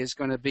photography is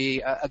going to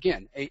be,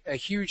 again, a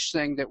huge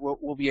thing that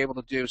we'll be able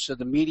to do. So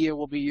the media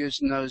will be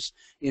using those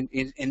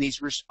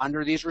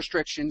under these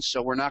restrictions.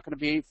 So we're not going to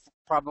be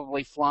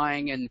probably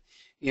flying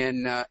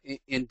in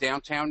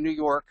downtown New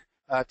York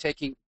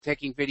taking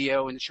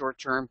video in the short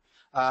term,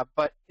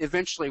 but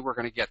eventually we're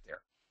going to get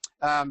there.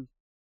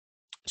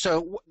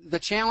 So the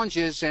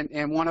challenges,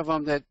 and one of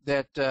them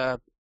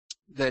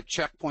that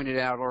Chuck pointed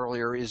out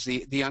earlier, is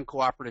the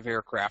uncooperative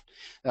aircraft,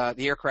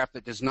 the aircraft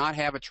that does not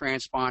have a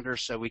transponder,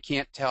 so we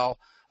can't tell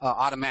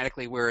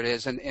automatically where it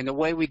is. And the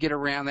way we get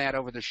around that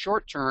over the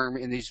short term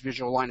in these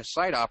visual line of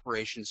sight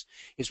operations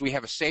is we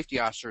have a safety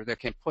officer that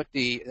can put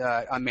the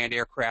unmanned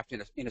aircraft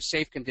in a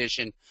safe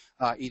condition,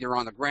 either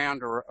on the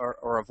ground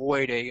or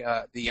avoid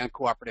the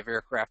uncooperative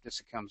aircraft as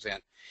it comes in.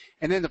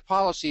 And then the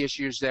policy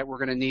issues that we're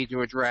going to need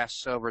to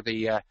address over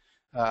the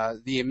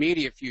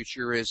immediate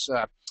future is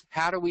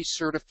how do we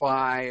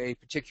certify a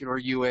particular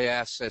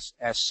UAS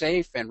as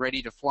safe and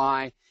ready to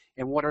fly,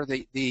 and what are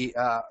the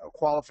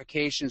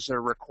qualifications that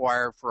are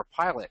required for a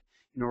pilot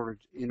in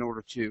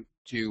order to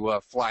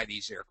fly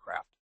these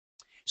aircraft.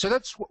 So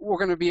that's what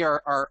going to be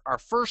our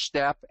first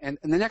step, and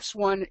the next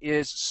one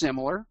is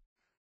similar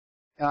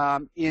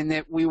in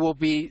that we will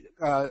be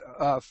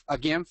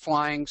again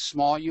flying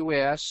small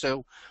UAS,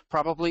 so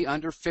probably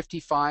under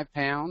 55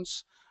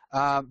 pounds.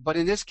 But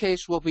in this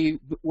case, we'll be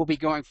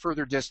going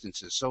further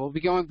distances. So we'll be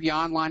going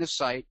beyond line of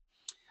sight.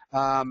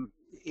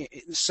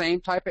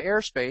 Same type of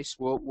airspace.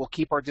 We'll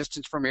keep our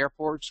distance from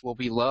airports. We'll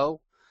be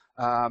low.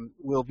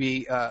 We'll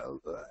be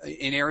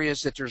in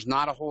areas that there's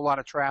not a whole lot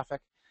of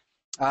traffic.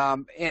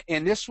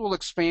 And this will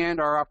expand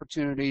our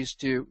opportunities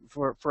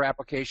for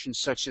applications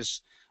such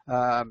as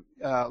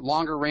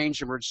longer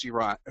range emergency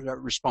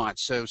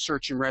response, so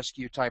search and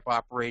rescue type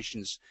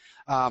operations.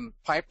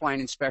 Pipeline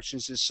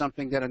inspections is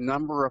something that a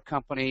number of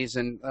companies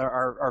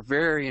are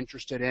very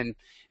interested in,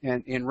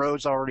 and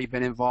Roe's already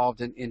been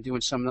involved in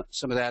doing some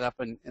of that up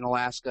in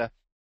Alaska.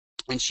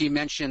 And she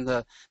mentioned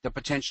the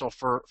potential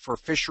for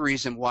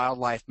fisheries and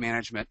wildlife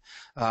management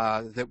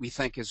that we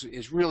think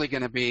is really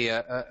going to be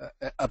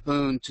a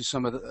boon to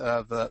some of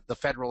the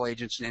federal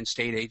agencies and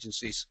state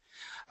agencies.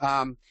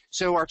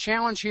 So our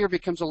challenge here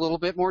becomes a little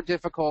bit more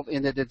difficult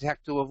in the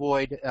detect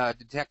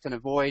and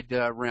avoid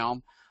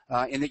realm,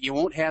 in that you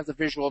won't have the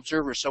visual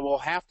observer. So we'll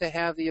have to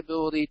have the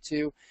ability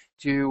to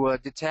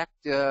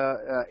detect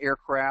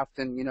aircraft,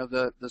 and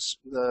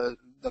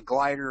the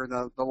glider,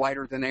 the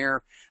lighter than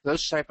air.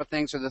 Those type of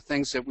things are the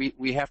things that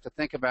we have to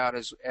think about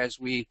as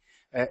we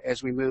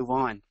move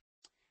on.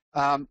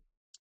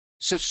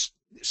 So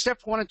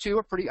steps 1 and 2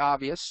 are pretty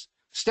obvious.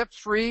 Step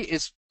 3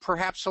 is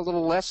perhaps a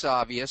little less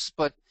obvious,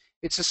 but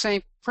it's the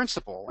same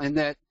principle in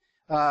that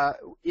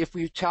if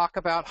we talk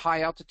about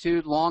high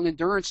altitude, long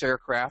endurance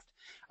aircraft,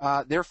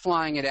 they're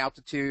flying at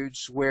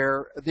altitudes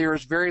where there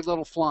is very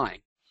little flying.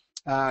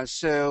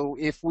 So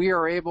if we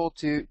are able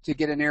to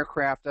get an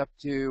aircraft up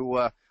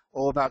to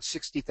about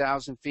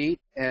 60,000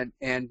 feet and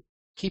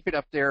keep it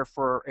up there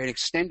for an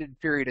extended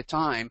period of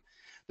time,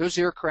 those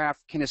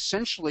aircraft can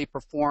essentially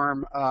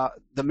perform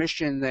the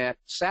mission that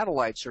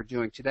satellites are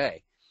doing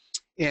today,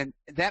 and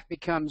that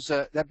becomes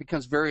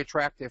very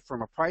attractive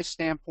from a price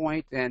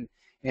standpoint, and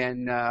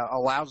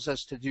allows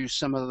us to do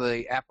some of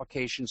the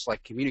applications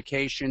like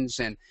communications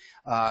and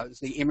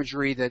the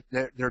imagery that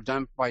they're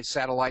done by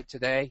satellite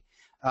today.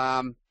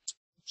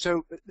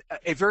 So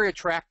a very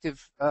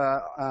attractive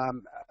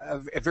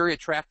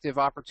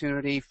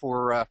opportunity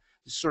for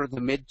sort of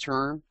the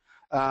midterm.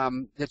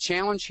 The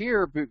challenge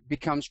here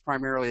becomes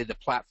primarily the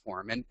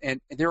platform,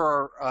 and there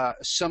are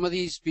some of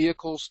these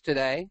vehicles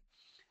today,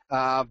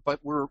 but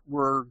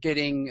we're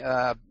getting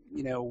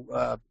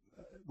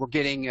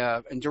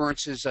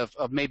endurances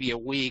of maybe a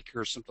week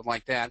or something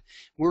like that.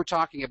 We're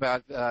talking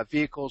about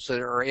vehicles that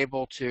are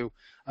able to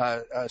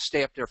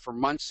stay up there for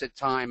months at a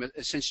time,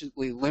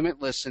 essentially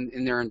limitless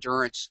in their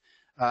endurance,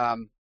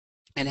 and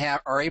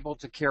are able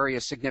to carry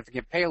a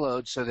significant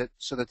payload so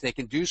that they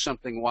can do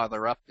something while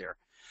they're up there.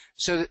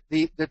 So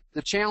the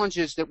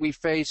challenges that we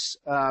face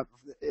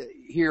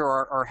here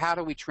are how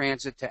do we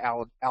transit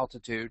to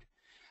altitude?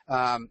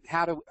 How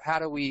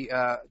do we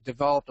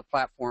develop the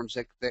platforms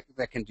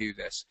that can do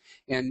this?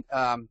 And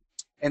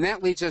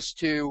that leads us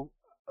to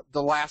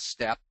the last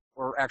step,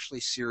 or actually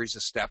series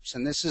of steps.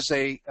 And this is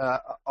a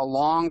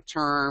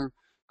long-term,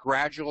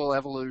 gradual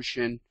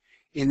evolution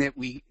in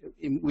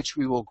which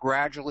we will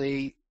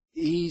gradually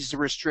ease the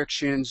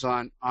restrictions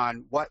on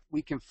what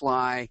we can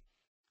fly,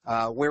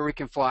 where we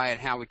can fly it,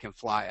 how we can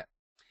fly it.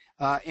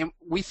 And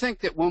we think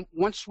that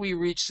once we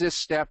reach this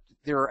step,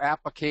 there are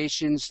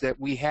applications that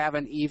we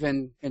haven't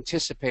even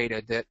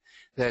anticipated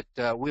that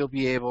we'll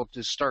be able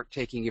to start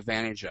taking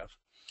advantage of.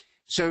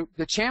 So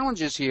the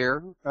challenges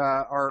here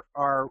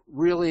are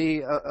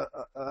really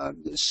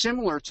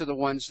similar to the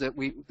ones that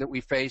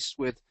we faced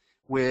with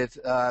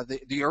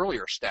the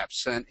earlier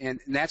steps,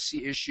 and that's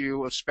the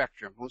issue of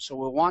spectrum. So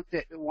we want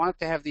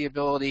to have the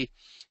ability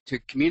to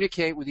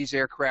communicate with these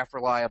aircraft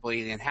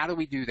reliably. And how do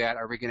we do that?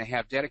 Are we going to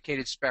have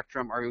dedicated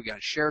spectrum? Are we going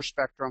to share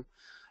spectrum?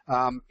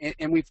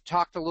 And we've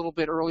talked a little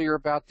bit earlier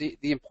about the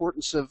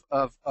importance of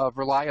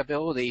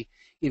reliability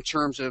in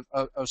terms of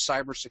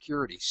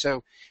cybersecurity.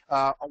 So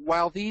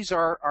while these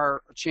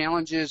are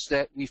challenges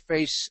that we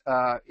face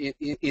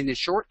in the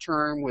short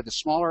term with the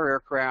smaller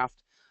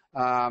aircraft,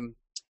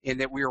 and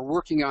that we are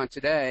working on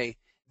today,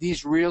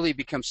 these really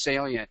become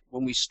salient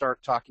when we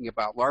start talking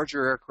about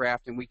larger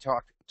aircraft, and we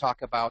talk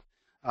about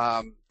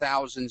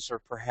thousands or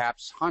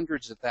perhaps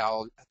hundreds of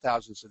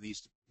thousands of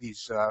these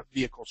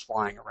vehicles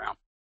flying around.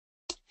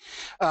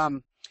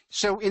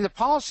 So in the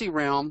policy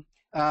realm,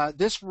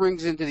 this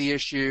brings into the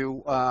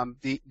issue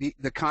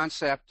the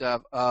concept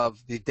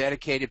of the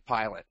dedicated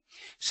pilot.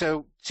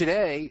 So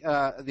today,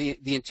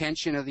 the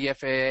intention of the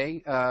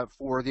FAA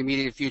for the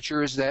immediate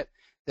future is that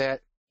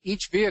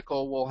each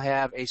vehicle will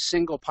have a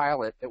single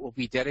pilot that will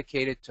be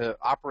dedicated to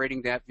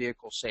operating that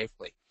vehicle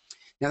safely.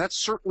 Now, that's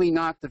certainly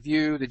not the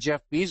view that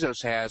Jeff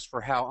Bezos has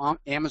for how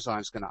Amazon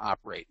is going to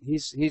operate.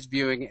 He's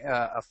viewing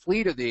a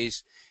fleet of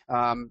these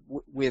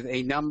with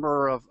a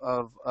number of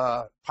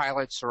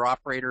pilots or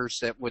operators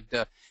that would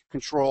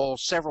control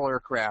several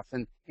aircraft,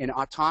 and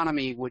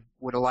autonomy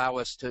would allow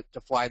us to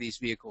fly these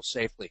vehicles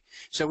safely.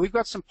 So we've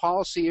got some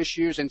policy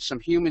issues and some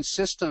human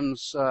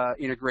systems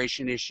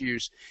integration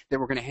issues that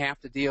we're going to have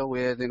to deal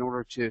with in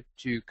order to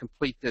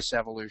complete this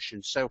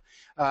evolution. So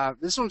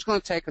this one's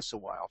going to take us a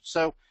while.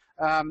 So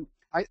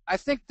I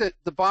think that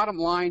the bottom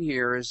line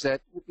here is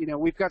that,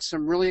 we've got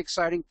some really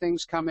exciting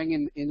things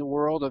coming in the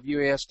world of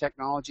UAS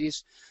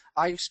technologies.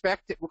 I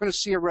expect that we're going to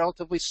see a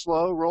relatively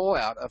slow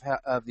rollout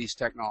of these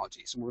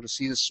technologies, and we're going to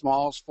see the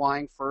smalls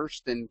flying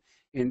first in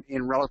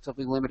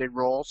relatively limited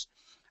roles.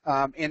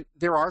 And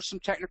there are some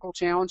technical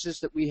challenges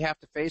that we have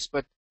to face,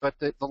 but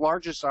the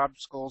largest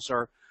obstacles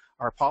are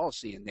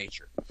policy in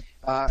nature.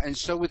 And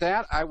so with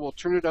that, I will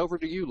turn it over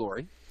to you,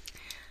 Lori.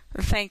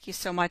 Thank you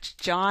so much,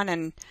 John.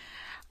 And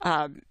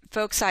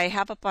folks, I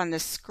have up on the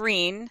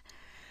screen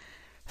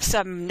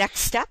some next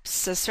steps.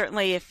 So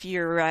certainly if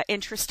you're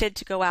interested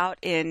to go out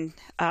on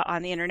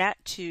the internet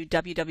to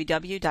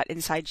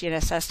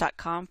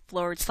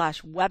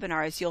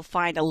www.insidegnss.com/webinars, you'll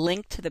find a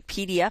link to the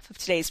PDF of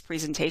today's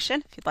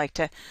presentation if you'd like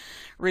to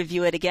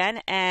review it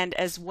again, and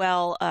as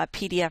well a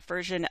PDF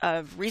version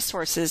of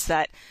resources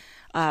that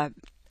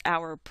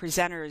our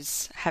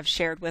presenters have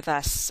shared with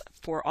us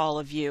for all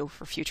of you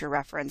for future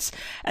reference.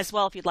 As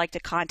well, if you'd like to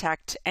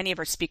contact any of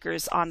our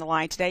speakers on the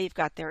line today, you've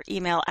got their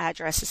email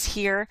addresses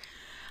here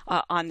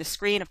on the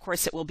screen. Of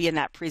course, it will be in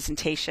that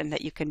presentation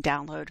that you can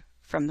download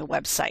from the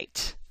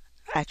website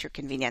at your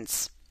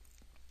convenience.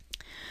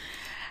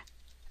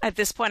 At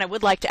this point, I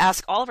would like to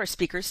ask all of our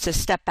speakers to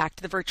step back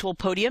to the virtual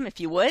podium,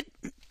 if you would,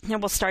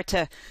 and we'll start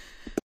to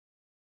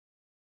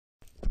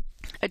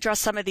address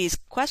some of these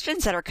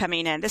questions that are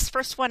coming in. This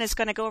first one is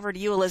going to go over to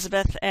you,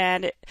 Elizabeth,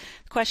 and the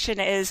question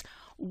is,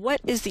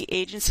 what is the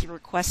agency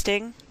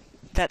requesting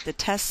that the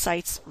test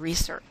sites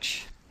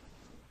research?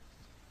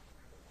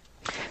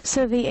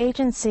 So the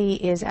agency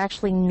is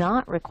actually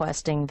not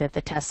requesting that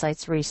the test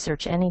sites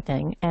research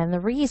anything, and the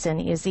reason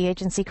is the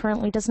agency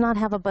currently does not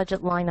have a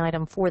budget line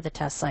item for the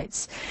test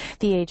sites.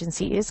 The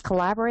agency is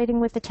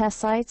collaborating with the test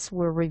sites.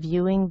 We're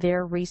reviewing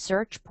their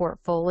research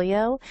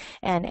portfolio,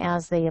 and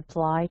as they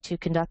apply to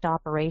conduct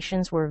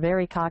operations, we're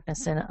very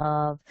cognizant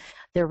of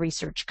their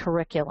research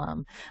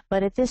curriculum.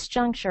 But at this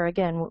juncture,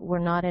 again, we're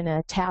not in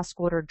a task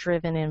order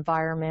driven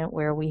environment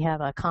where we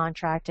have a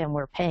contract and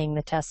we're paying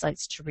the test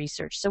sites to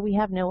research. So we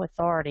have no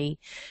authority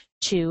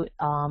to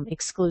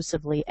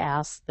exclusively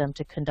ask them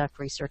to conduct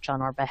research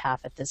on our behalf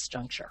at this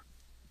juncture.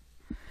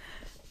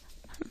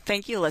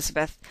 Thank you,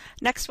 Elizabeth.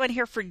 Next one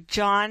here for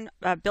John.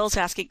 Bill's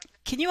asking,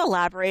 can you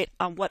elaborate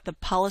on what the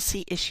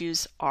policy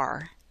issues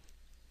are?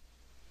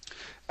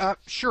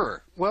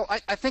 Sure. Well,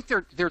 I think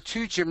there are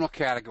two general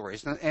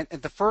categories, and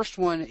the first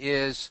one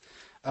is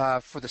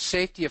for the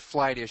safety of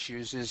flight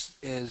issues.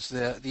 Is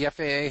the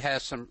FAA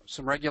has some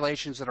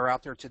regulations that are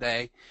out there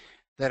today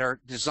that are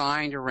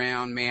designed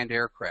around manned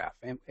aircraft,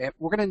 and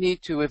we're going to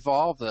need to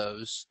evolve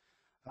those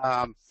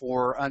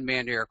for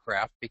unmanned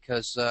aircraft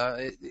because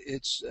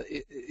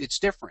it's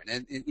different.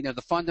 And you know,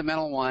 the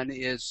fundamental one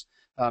is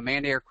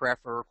manned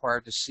aircraft are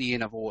required to see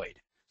and avoid.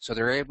 So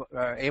they're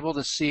able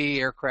to see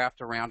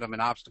aircraft around them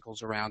and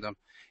obstacles around them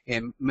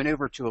and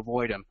maneuver to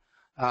avoid them.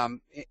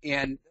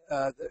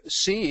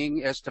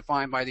 Seeing, as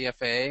defined by the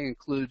FAA,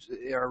 includes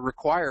or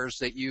requires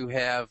that you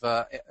have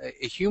a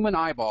human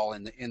eyeball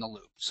in the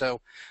loop.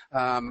 So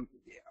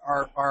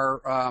our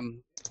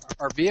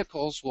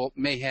vehicles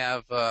may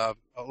have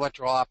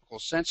electro-optical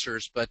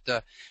sensors, but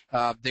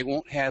they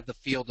won't have the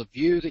field of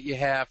view that you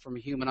have from a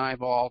human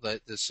eyeball.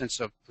 The sense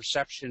of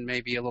perception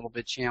may be a little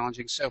bit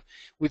challenging. So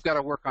we've got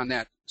to work on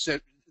that. So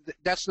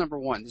that's number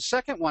one. The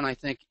second one, I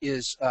think,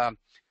 is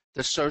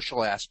the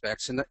social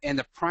aspects, and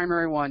the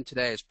primary one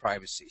today is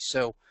privacy.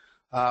 So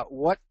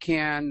what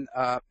can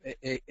a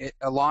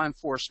law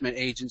enforcement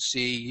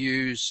agency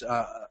use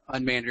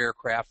unmanned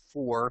aircraft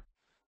for?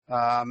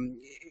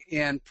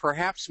 And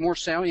perhaps more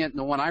salient, and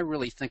the one I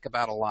really think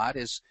about a lot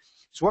is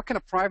what can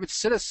a private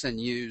citizen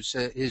use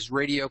his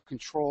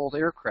radio-controlled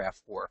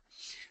aircraft for?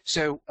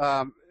 So,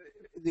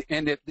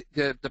 and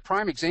the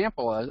prime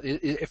example is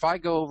if I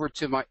go over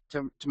to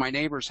my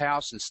neighbor's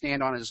house and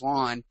stand on his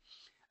lawn,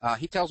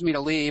 he tells me to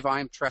leave,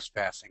 I'm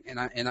trespassing,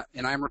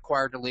 and I'm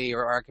required to leave,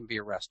 or I can be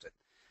arrested.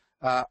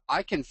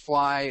 I can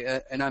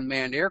fly an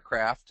unmanned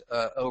aircraft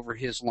over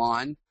his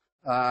lawn.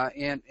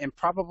 And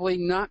probably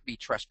not be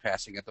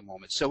trespassing at the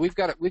moment. So we've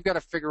got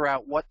to figure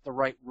out what the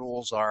right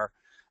rules are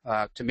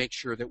to make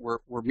sure that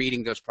we're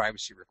meeting those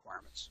privacy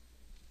requirements.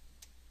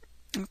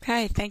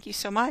 Okay, thank you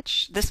so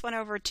much. This one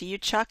over to you,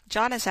 Chuck.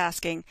 John is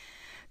asking,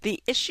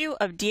 the issue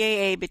of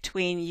DAA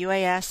between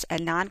UAS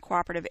and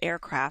non-cooperative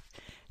aircraft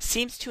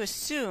seems to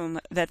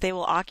assume that they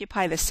will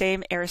occupy the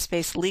same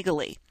airspace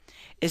legally.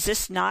 Is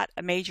this not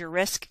a major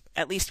risk,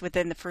 at least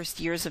within the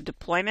first years of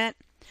deployment?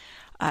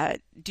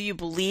 Do you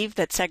believe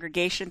that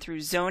segregation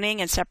through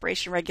zoning and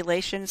separation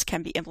regulations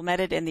can be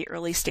implemented in the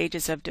early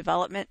stages of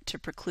development to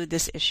preclude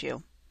this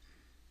issue?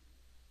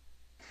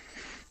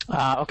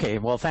 Okay,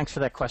 well, thanks for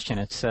that question.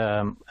 It's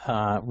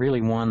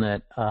really one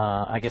that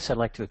I guess I'd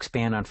like to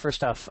expand on.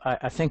 First off,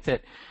 I think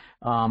that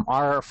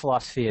our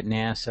philosophy at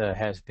NASA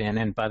has been,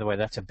 and by the way,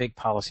 that's a big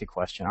policy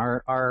question,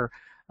 our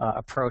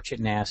approach at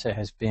NASA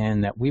has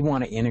been that we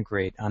want to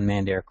integrate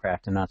unmanned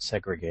aircraft and not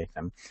segregate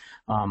them.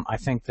 I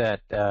think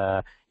that,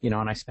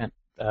 and I spent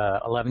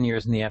 11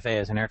 years in the FAA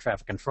as an air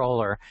traffic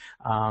controller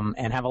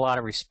and have a lot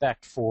of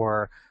respect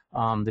for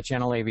the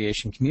general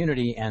aviation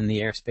community and the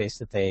airspace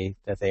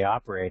that they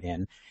operate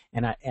in.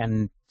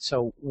 And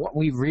so what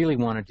we really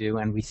want to do,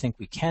 and we think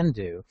we can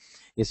do,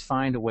 is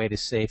find a way to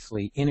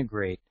safely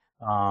integrate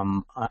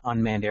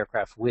unmanned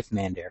aircraft with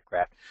manned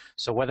aircraft.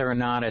 So whether or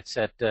not it's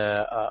at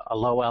a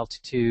low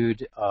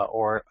altitude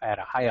or at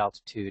a high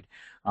altitude,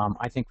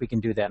 I think we can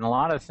do that. And a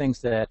lot of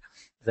things that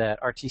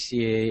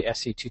RTCA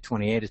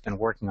SC228 has been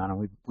working on,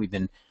 and we've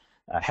been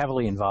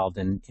heavily involved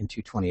in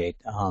 228.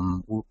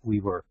 We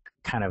were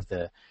kind of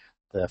the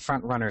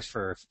front runners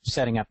for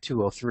setting up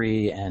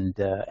 203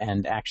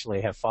 and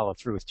actually have followed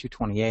through with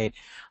 228.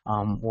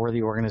 We're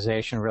the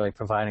organization really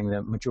providing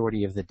the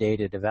majority of the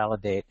data to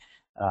validate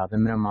the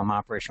minimum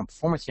operational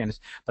performance standards,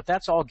 but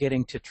that's all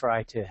getting to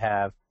try to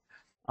have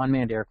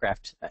unmanned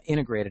aircraft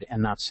integrated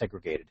and not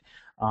segregated.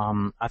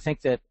 I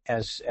think that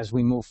as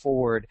we move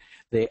forward,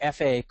 the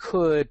FAA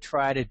could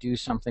try to do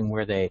something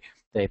where they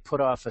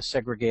put off a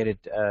segregated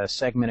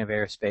segment of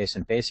airspace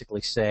and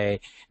basically say,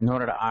 in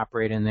order to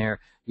operate in there,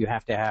 you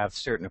have to have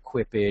certain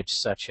equipage,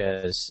 such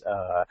as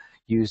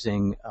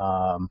using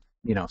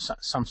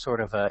some sort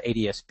of a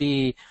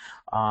ADS-B,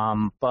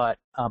 but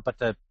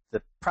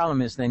the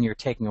problem is then you're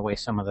taking away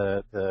some of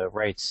the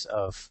rights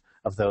of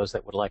of those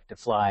that would like to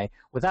fly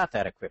without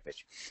that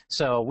equipage.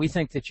 So we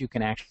think that you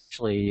can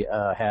actually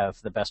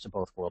have the best of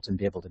both worlds and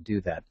be able to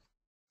do that.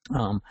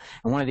 And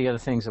one of the other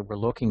things that we're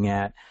looking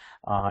at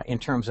in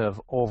terms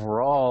of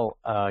overall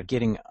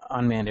getting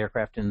unmanned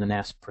aircraft in the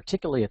nest,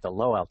 particularly at the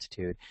low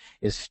altitude,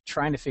 is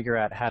trying to figure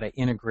out how to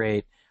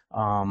integrate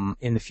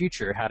in the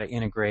future, how to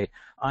integrate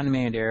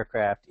unmanned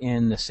aircraft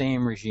in the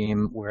same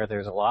regime where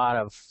there's a lot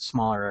of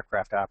smaller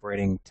aircraft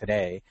operating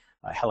today,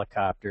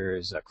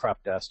 helicopters,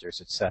 crop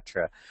dusters,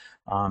 etc.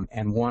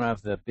 And one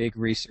of the big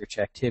research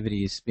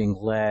activities being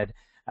led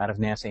out of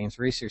NASA Ames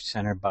Research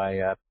Center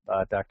by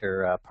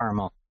Dr.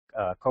 Parmal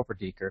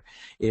Koperdiker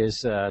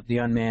is the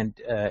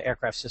unmanned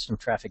aircraft system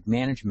traffic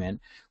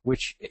management,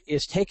 which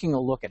is taking a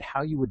look at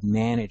how you would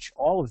manage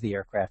all of the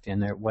aircraft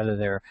in there, whether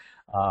they're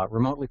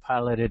remotely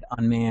piloted,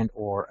 unmanned,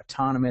 or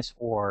autonomous,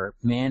 or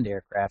manned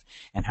aircraft,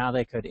 and how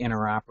they could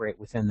interoperate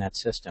within that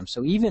system.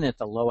 So even at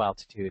the low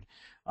altitude,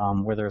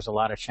 where there's a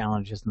lot of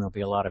challenges and there'll be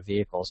a lot of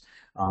vehicles,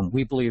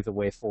 we believe the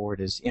way forward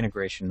is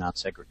integration, not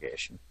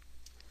segregation.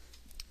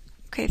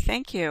 Okay,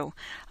 thank you.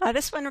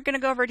 This one we're going to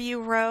go over to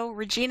you, Ro.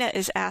 Regina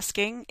is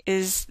asking,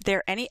 is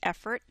there any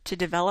effort to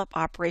develop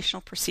operational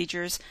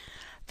procedures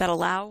that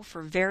allow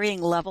for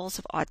varying levels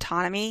of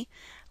autonomy,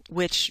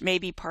 which may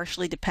be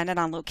partially dependent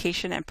on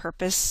location and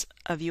purpose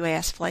of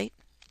UAS flight?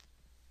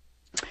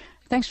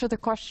 Thanks for the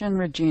question,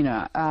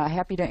 Regina.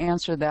 Happy to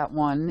answer that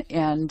one.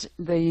 And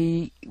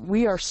we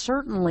are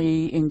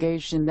certainly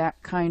engaged in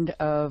that kind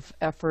of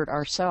effort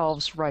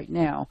ourselves right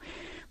now.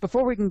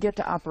 Before we can get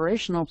to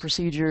operational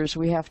procedures,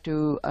 we have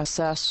to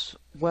assess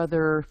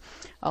whether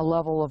a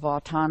level of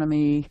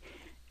autonomy,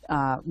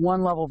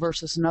 one level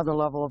versus another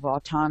level of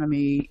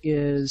autonomy,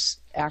 is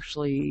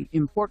actually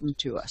important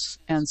to us.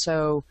 And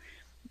so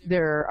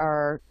there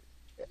are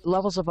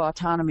levels of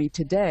autonomy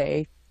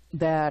today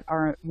that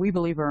we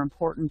believe are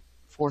important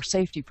for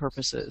safety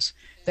purposes.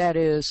 That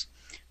is,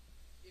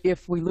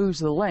 if we lose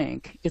the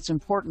link, it's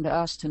important to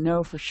us to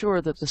know for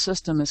sure that the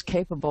system is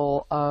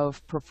capable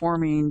of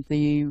performing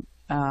the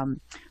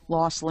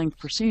lost link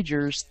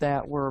procedures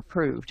that were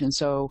approved. And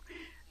so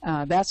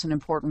that's an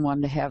important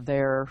one to have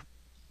there,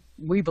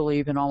 we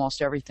believe, in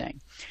almost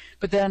everything.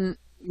 But then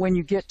when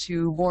you get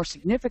to more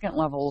significant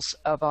levels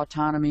of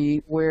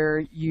autonomy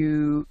where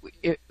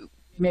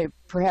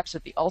perhaps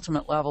at the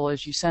ultimate level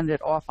is you send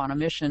it off on a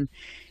mission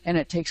and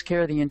it takes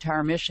care of the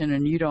entire mission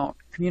and you don't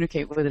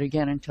communicate with it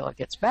again until it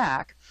gets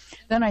back,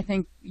 then I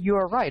think you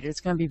are right. It's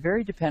going to be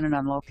very dependent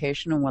on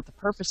location and what the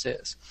purpose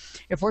is.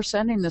 If we're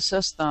sending the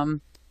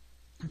system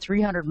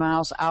 300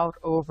 miles out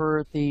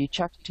over the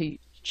Chukchi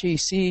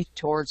Sea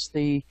towards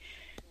the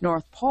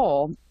North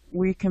Pole,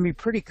 we can be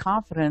pretty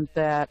confident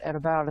that at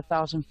about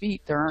 1,000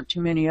 feet there aren't too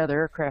many other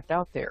aircraft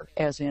out there,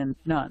 as in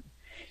none.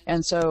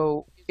 And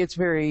so it's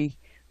very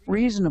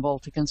reasonable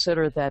to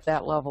consider that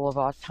that level of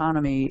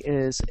autonomy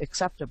is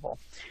acceptable.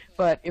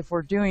 But if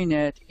we're doing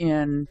it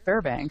in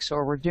Fairbanks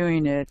or we're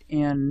doing it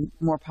in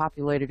more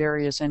populated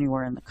areas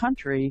anywhere in the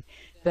country,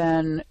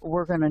 then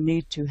we're going to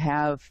need to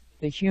have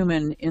the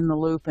human in the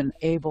loop and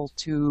able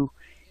to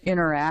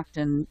interact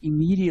and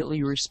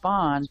immediately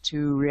respond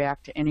to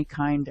react to any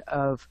kind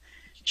of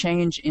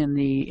change in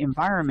the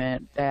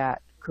environment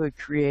that could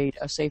create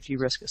a safety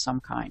risk of some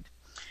kind.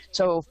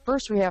 So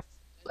first we have,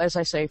 as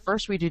I say,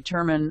 first we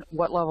determine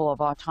what level of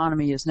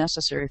autonomy is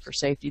necessary for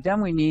safety. Then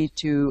we need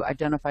to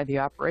identify the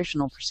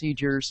operational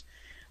procedures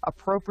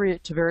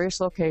appropriate to various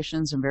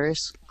locations and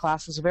various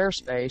classes of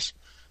airspace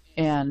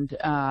and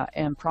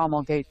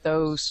promulgate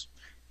those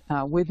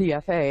with the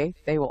FAA.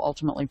 They will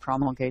ultimately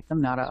promulgate them,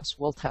 not us.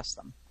 We'll test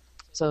them.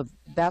 So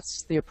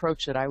that's the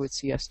approach that I would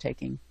see us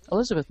taking.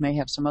 Elizabeth may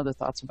have some other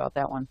thoughts about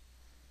that one.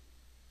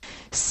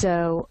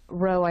 So,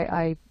 Ro,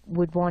 I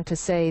would want to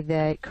say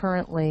that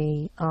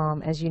currently,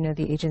 as you know,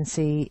 the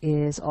agency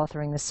is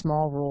authoring the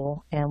small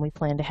rule, and we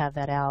plan to have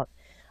that out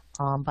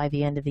by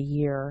the end of the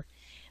year.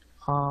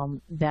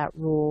 That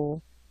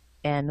rule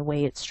and the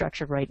way it's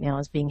structured right now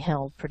is being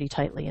held pretty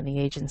tightly in the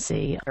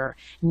agency. Or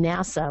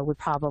NASA would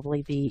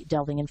probably be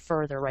delving in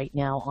further right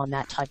now on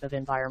that type of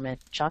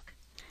environment. Chuck?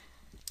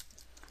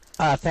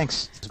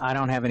 Thanks. I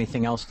don't have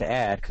anything else to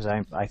add because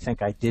I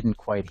think I didn't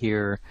quite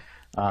hear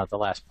the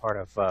last part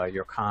of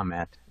your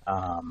comment.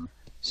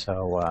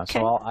 So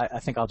I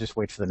think I'll just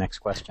wait for the next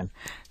question.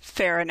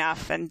 Fair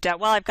enough. And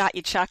while I've got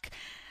you, Chuck,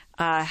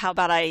 how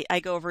about I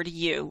go over to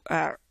you?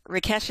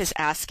 Rakesh is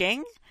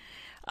asking,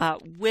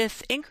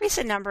 with increase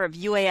in number of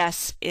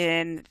UAS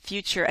in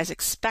future as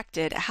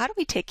expected, how do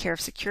we take care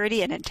of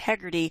security and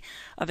integrity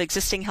of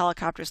existing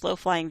helicopters,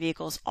 low-flying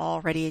vehicles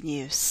already in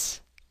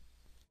use?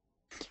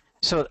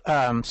 So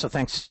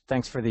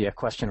thanks for the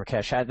question,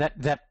 Rakesh.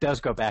 That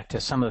does go back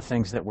to some of the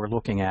things that we're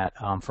looking at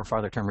for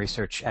farther-term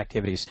research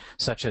activities,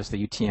 such as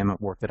the UTM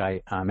work that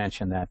I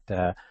mentioned that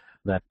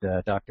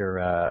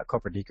Dr.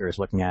 Koperdiker is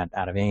looking at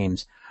out of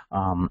Ames,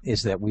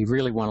 is that we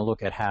really want to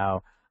look at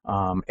how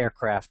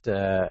aircraft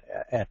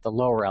at the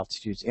lower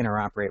altitudes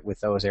interoperate with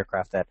those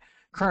aircraft that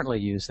currently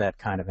use that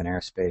kind of an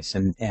airspace.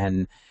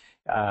 And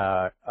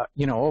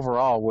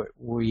overall,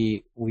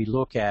 we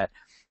look at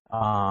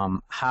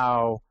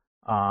how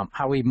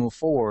we move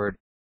forward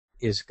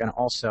is going to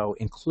also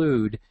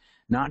include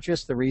not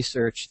just the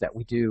research that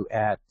we do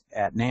at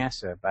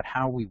NASA, but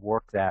how we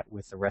work that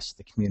with the rest of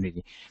the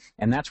community.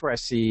 And that's where I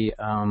see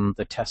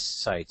the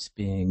test sites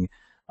being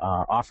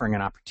offering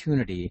an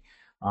opportunity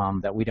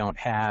that we don't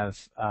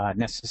have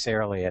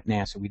necessarily at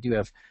NASA. We do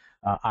have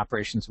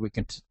operations we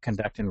can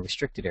conduct in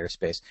restricted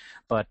airspace,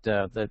 but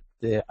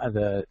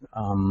the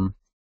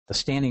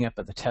standing up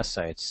of the test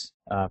sites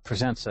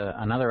presents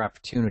another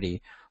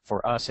opportunity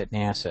for us at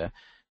NASA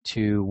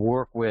to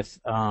work with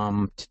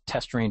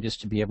test ranges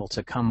to be able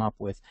to come up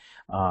with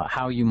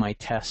how you might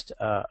test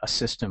a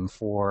system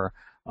for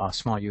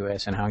small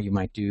UAS and how you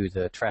might do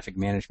the traffic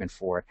management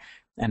for it.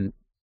 And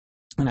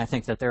I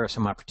think that there are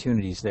some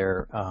opportunities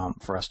there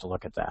for us to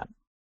look at that.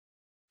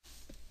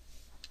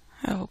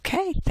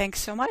 Okay, thanks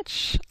so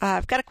much.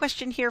 I've got a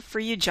question here for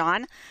you,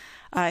 John,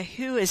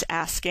 who is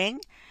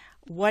asking,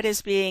 what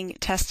is being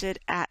tested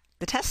at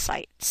the test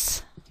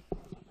sites?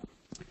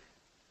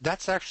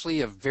 That's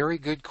actually a very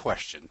good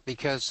question,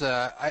 because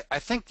I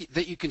think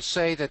that you can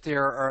say that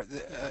there are,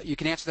 you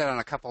can answer that on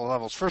a couple of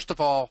levels. First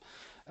of all,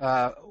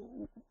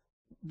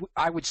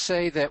 I would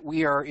say that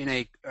we are in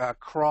a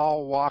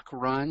crawl, walk,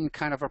 run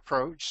kind of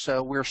approach.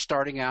 So we're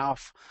starting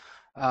off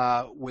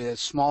with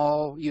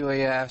small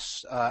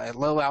UAS at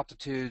low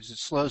altitudes, at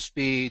slow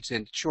speeds,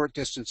 and short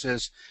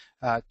distances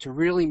to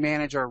really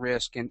manage our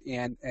risk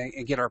and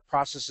get our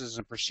processes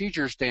and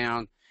procedures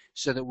down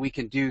so that we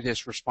can do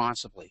this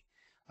responsibly.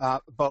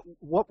 But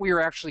what we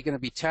are actually going to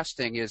be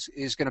testing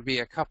is going to be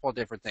a couple of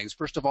different things.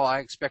 First of all, I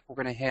expect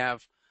we're going to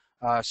have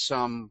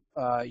some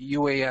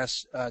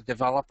UAS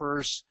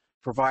developers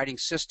providing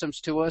systems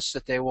to us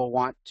that they will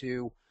want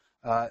to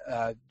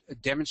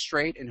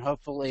demonstrate, and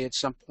hopefully at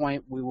some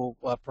point we will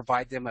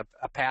provide them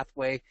a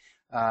pathway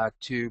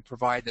to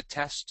provide the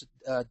test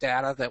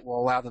data that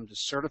will allow them to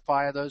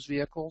certify those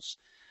vehicles.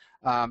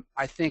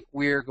 I think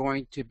we're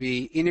going to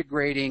be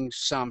integrating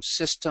some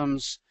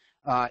systems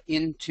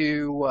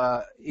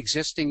into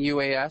existing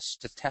UAS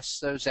to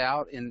test those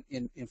out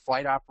in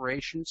flight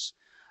operations.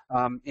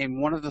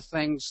 And one of the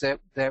things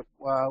that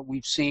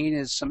we've seen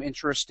is some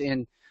interest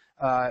in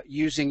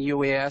using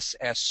UAS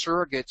as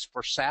surrogates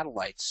for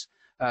satellites.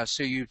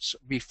 So you'd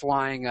be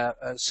flying a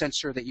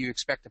sensor that you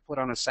expect to put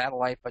on a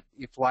satellite, but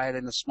you fly it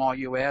in the small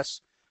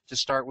UAS to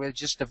start with,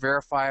 just to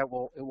verify it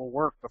will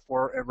work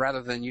before,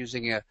 rather than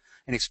using an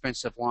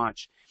expensive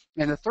launch.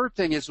 And the third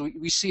thing is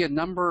we see a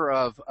number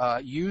of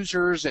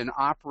users and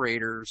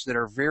operators that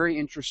are very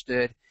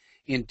interested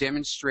in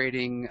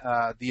demonstrating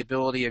the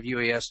ability of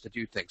UAS to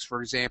do things.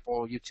 For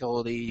example,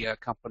 utility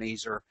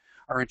companies are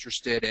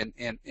interested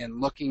in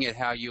looking at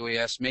how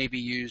UAS may be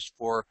used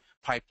for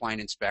pipeline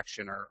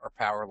inspection or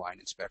power line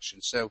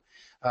inspection. So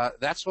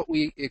that's what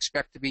we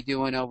expect to be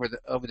doing over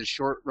the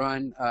short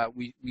run.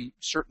 We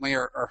certainly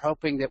are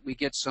hoping that we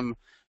get some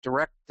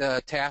direct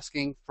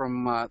tasking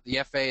from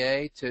the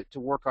FAA to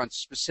work on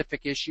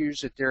specific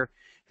issues that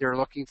they're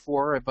looking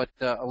for. But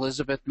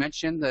Elizabeth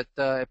mentioned that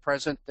at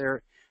present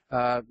they're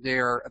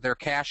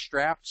cash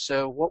strapped.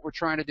 So what we're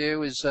trying to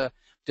do is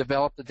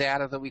develop the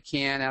data that we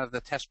can out of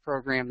the test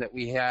program that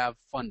we have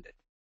funded.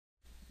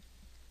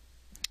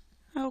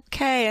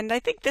 Okay, and I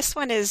think this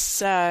one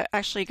is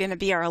actually going to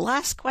be our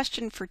last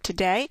question for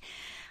today.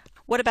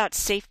 What about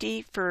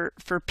safety for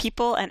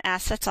people and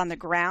assets on the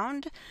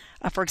ground?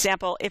 For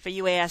example, if a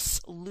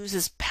UAS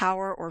loses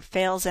power or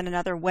fails in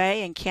another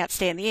way and can't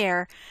stay in the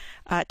air,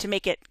 to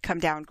make it come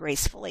down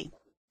gracefully.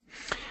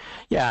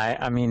 Yeah,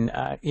 I mean,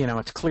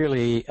 it's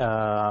clearly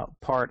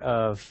part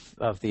of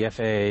the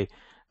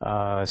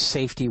FAA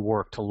safety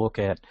work to look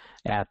at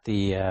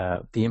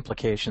the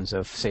implications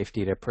of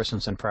safety to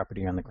persons and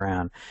property on the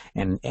ground,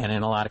 and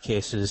in a lot of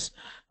cases,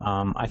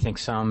 I think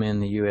some in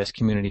the U.S.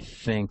 community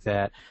think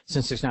that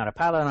since there's not a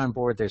pilot on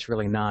board, there's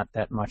really not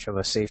that much of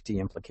a safety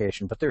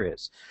implication, but there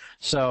is.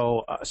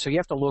 So you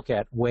have to look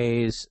at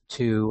ways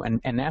to,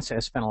 and NASA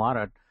has spent a lot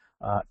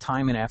of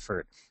time and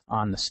effort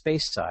on the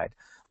space side,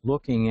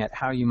 looking at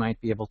how you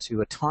might be able to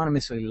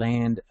autonomously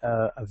land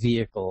a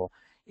vehicle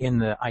in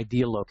the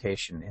ideal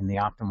location, in the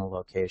optimal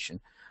location.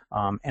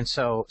 And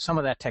so some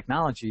of that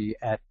technology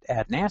at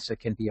NASA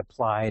can be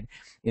applied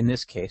in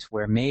this case,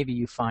 where maybe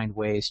you find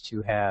ways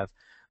to have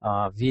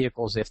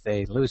vehicles, if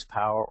they lose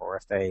power or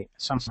if they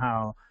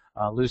somehow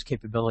lose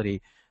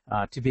capability,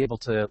 to be able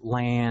to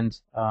land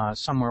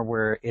somewhere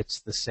where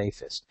it's the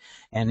safest.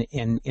 And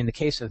in the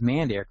case of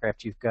manned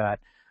aircraft, you've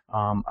got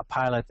a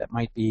pilot that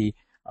might be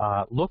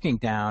looking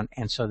down,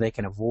 and so they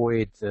can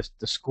avoid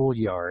the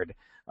schoolyard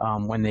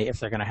if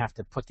they're going to have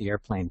to put the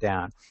airplane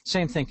down.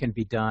 Same thing can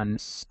be done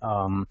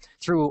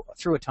through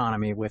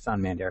autonomy with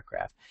unmanned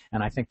aircraft,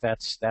 and I think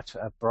that's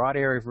a broad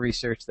area of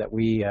research that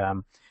we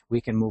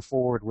can move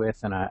forward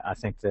with, and I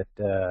think that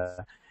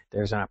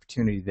there's an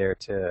opportunity there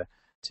to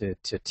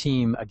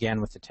team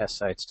again with the test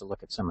sites to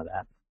look at some of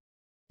that.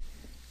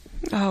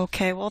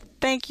 Okay, well,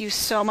 thank you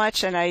so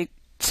much, and I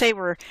say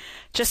we're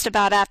just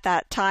about at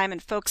that time.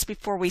 And folks,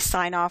 before we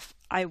sign off,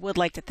 I would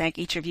like to thank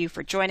each of you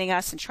for joining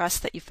us and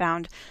trust that you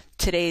found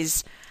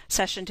today's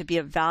session to be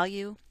of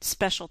value.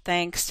 Special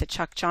thanks to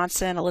Chuck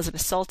Johnson,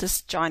 Elizabeth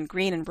Soltis, John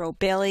Green, and Ro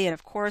Bailey, and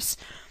of course,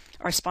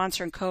 our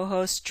sponsor and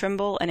co-host,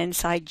 Trimble and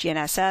Inside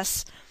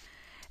GNSS.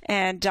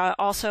 And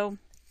also,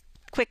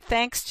 quick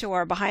thanks to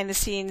our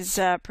behind-the-scenes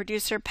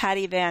producer,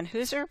 Patty Van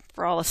Hooser,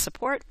 for all the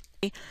support.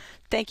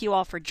 Thank you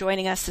all for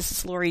joining us. This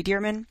is Lori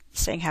Dearman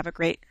saying have a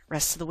great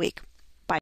rest of the week.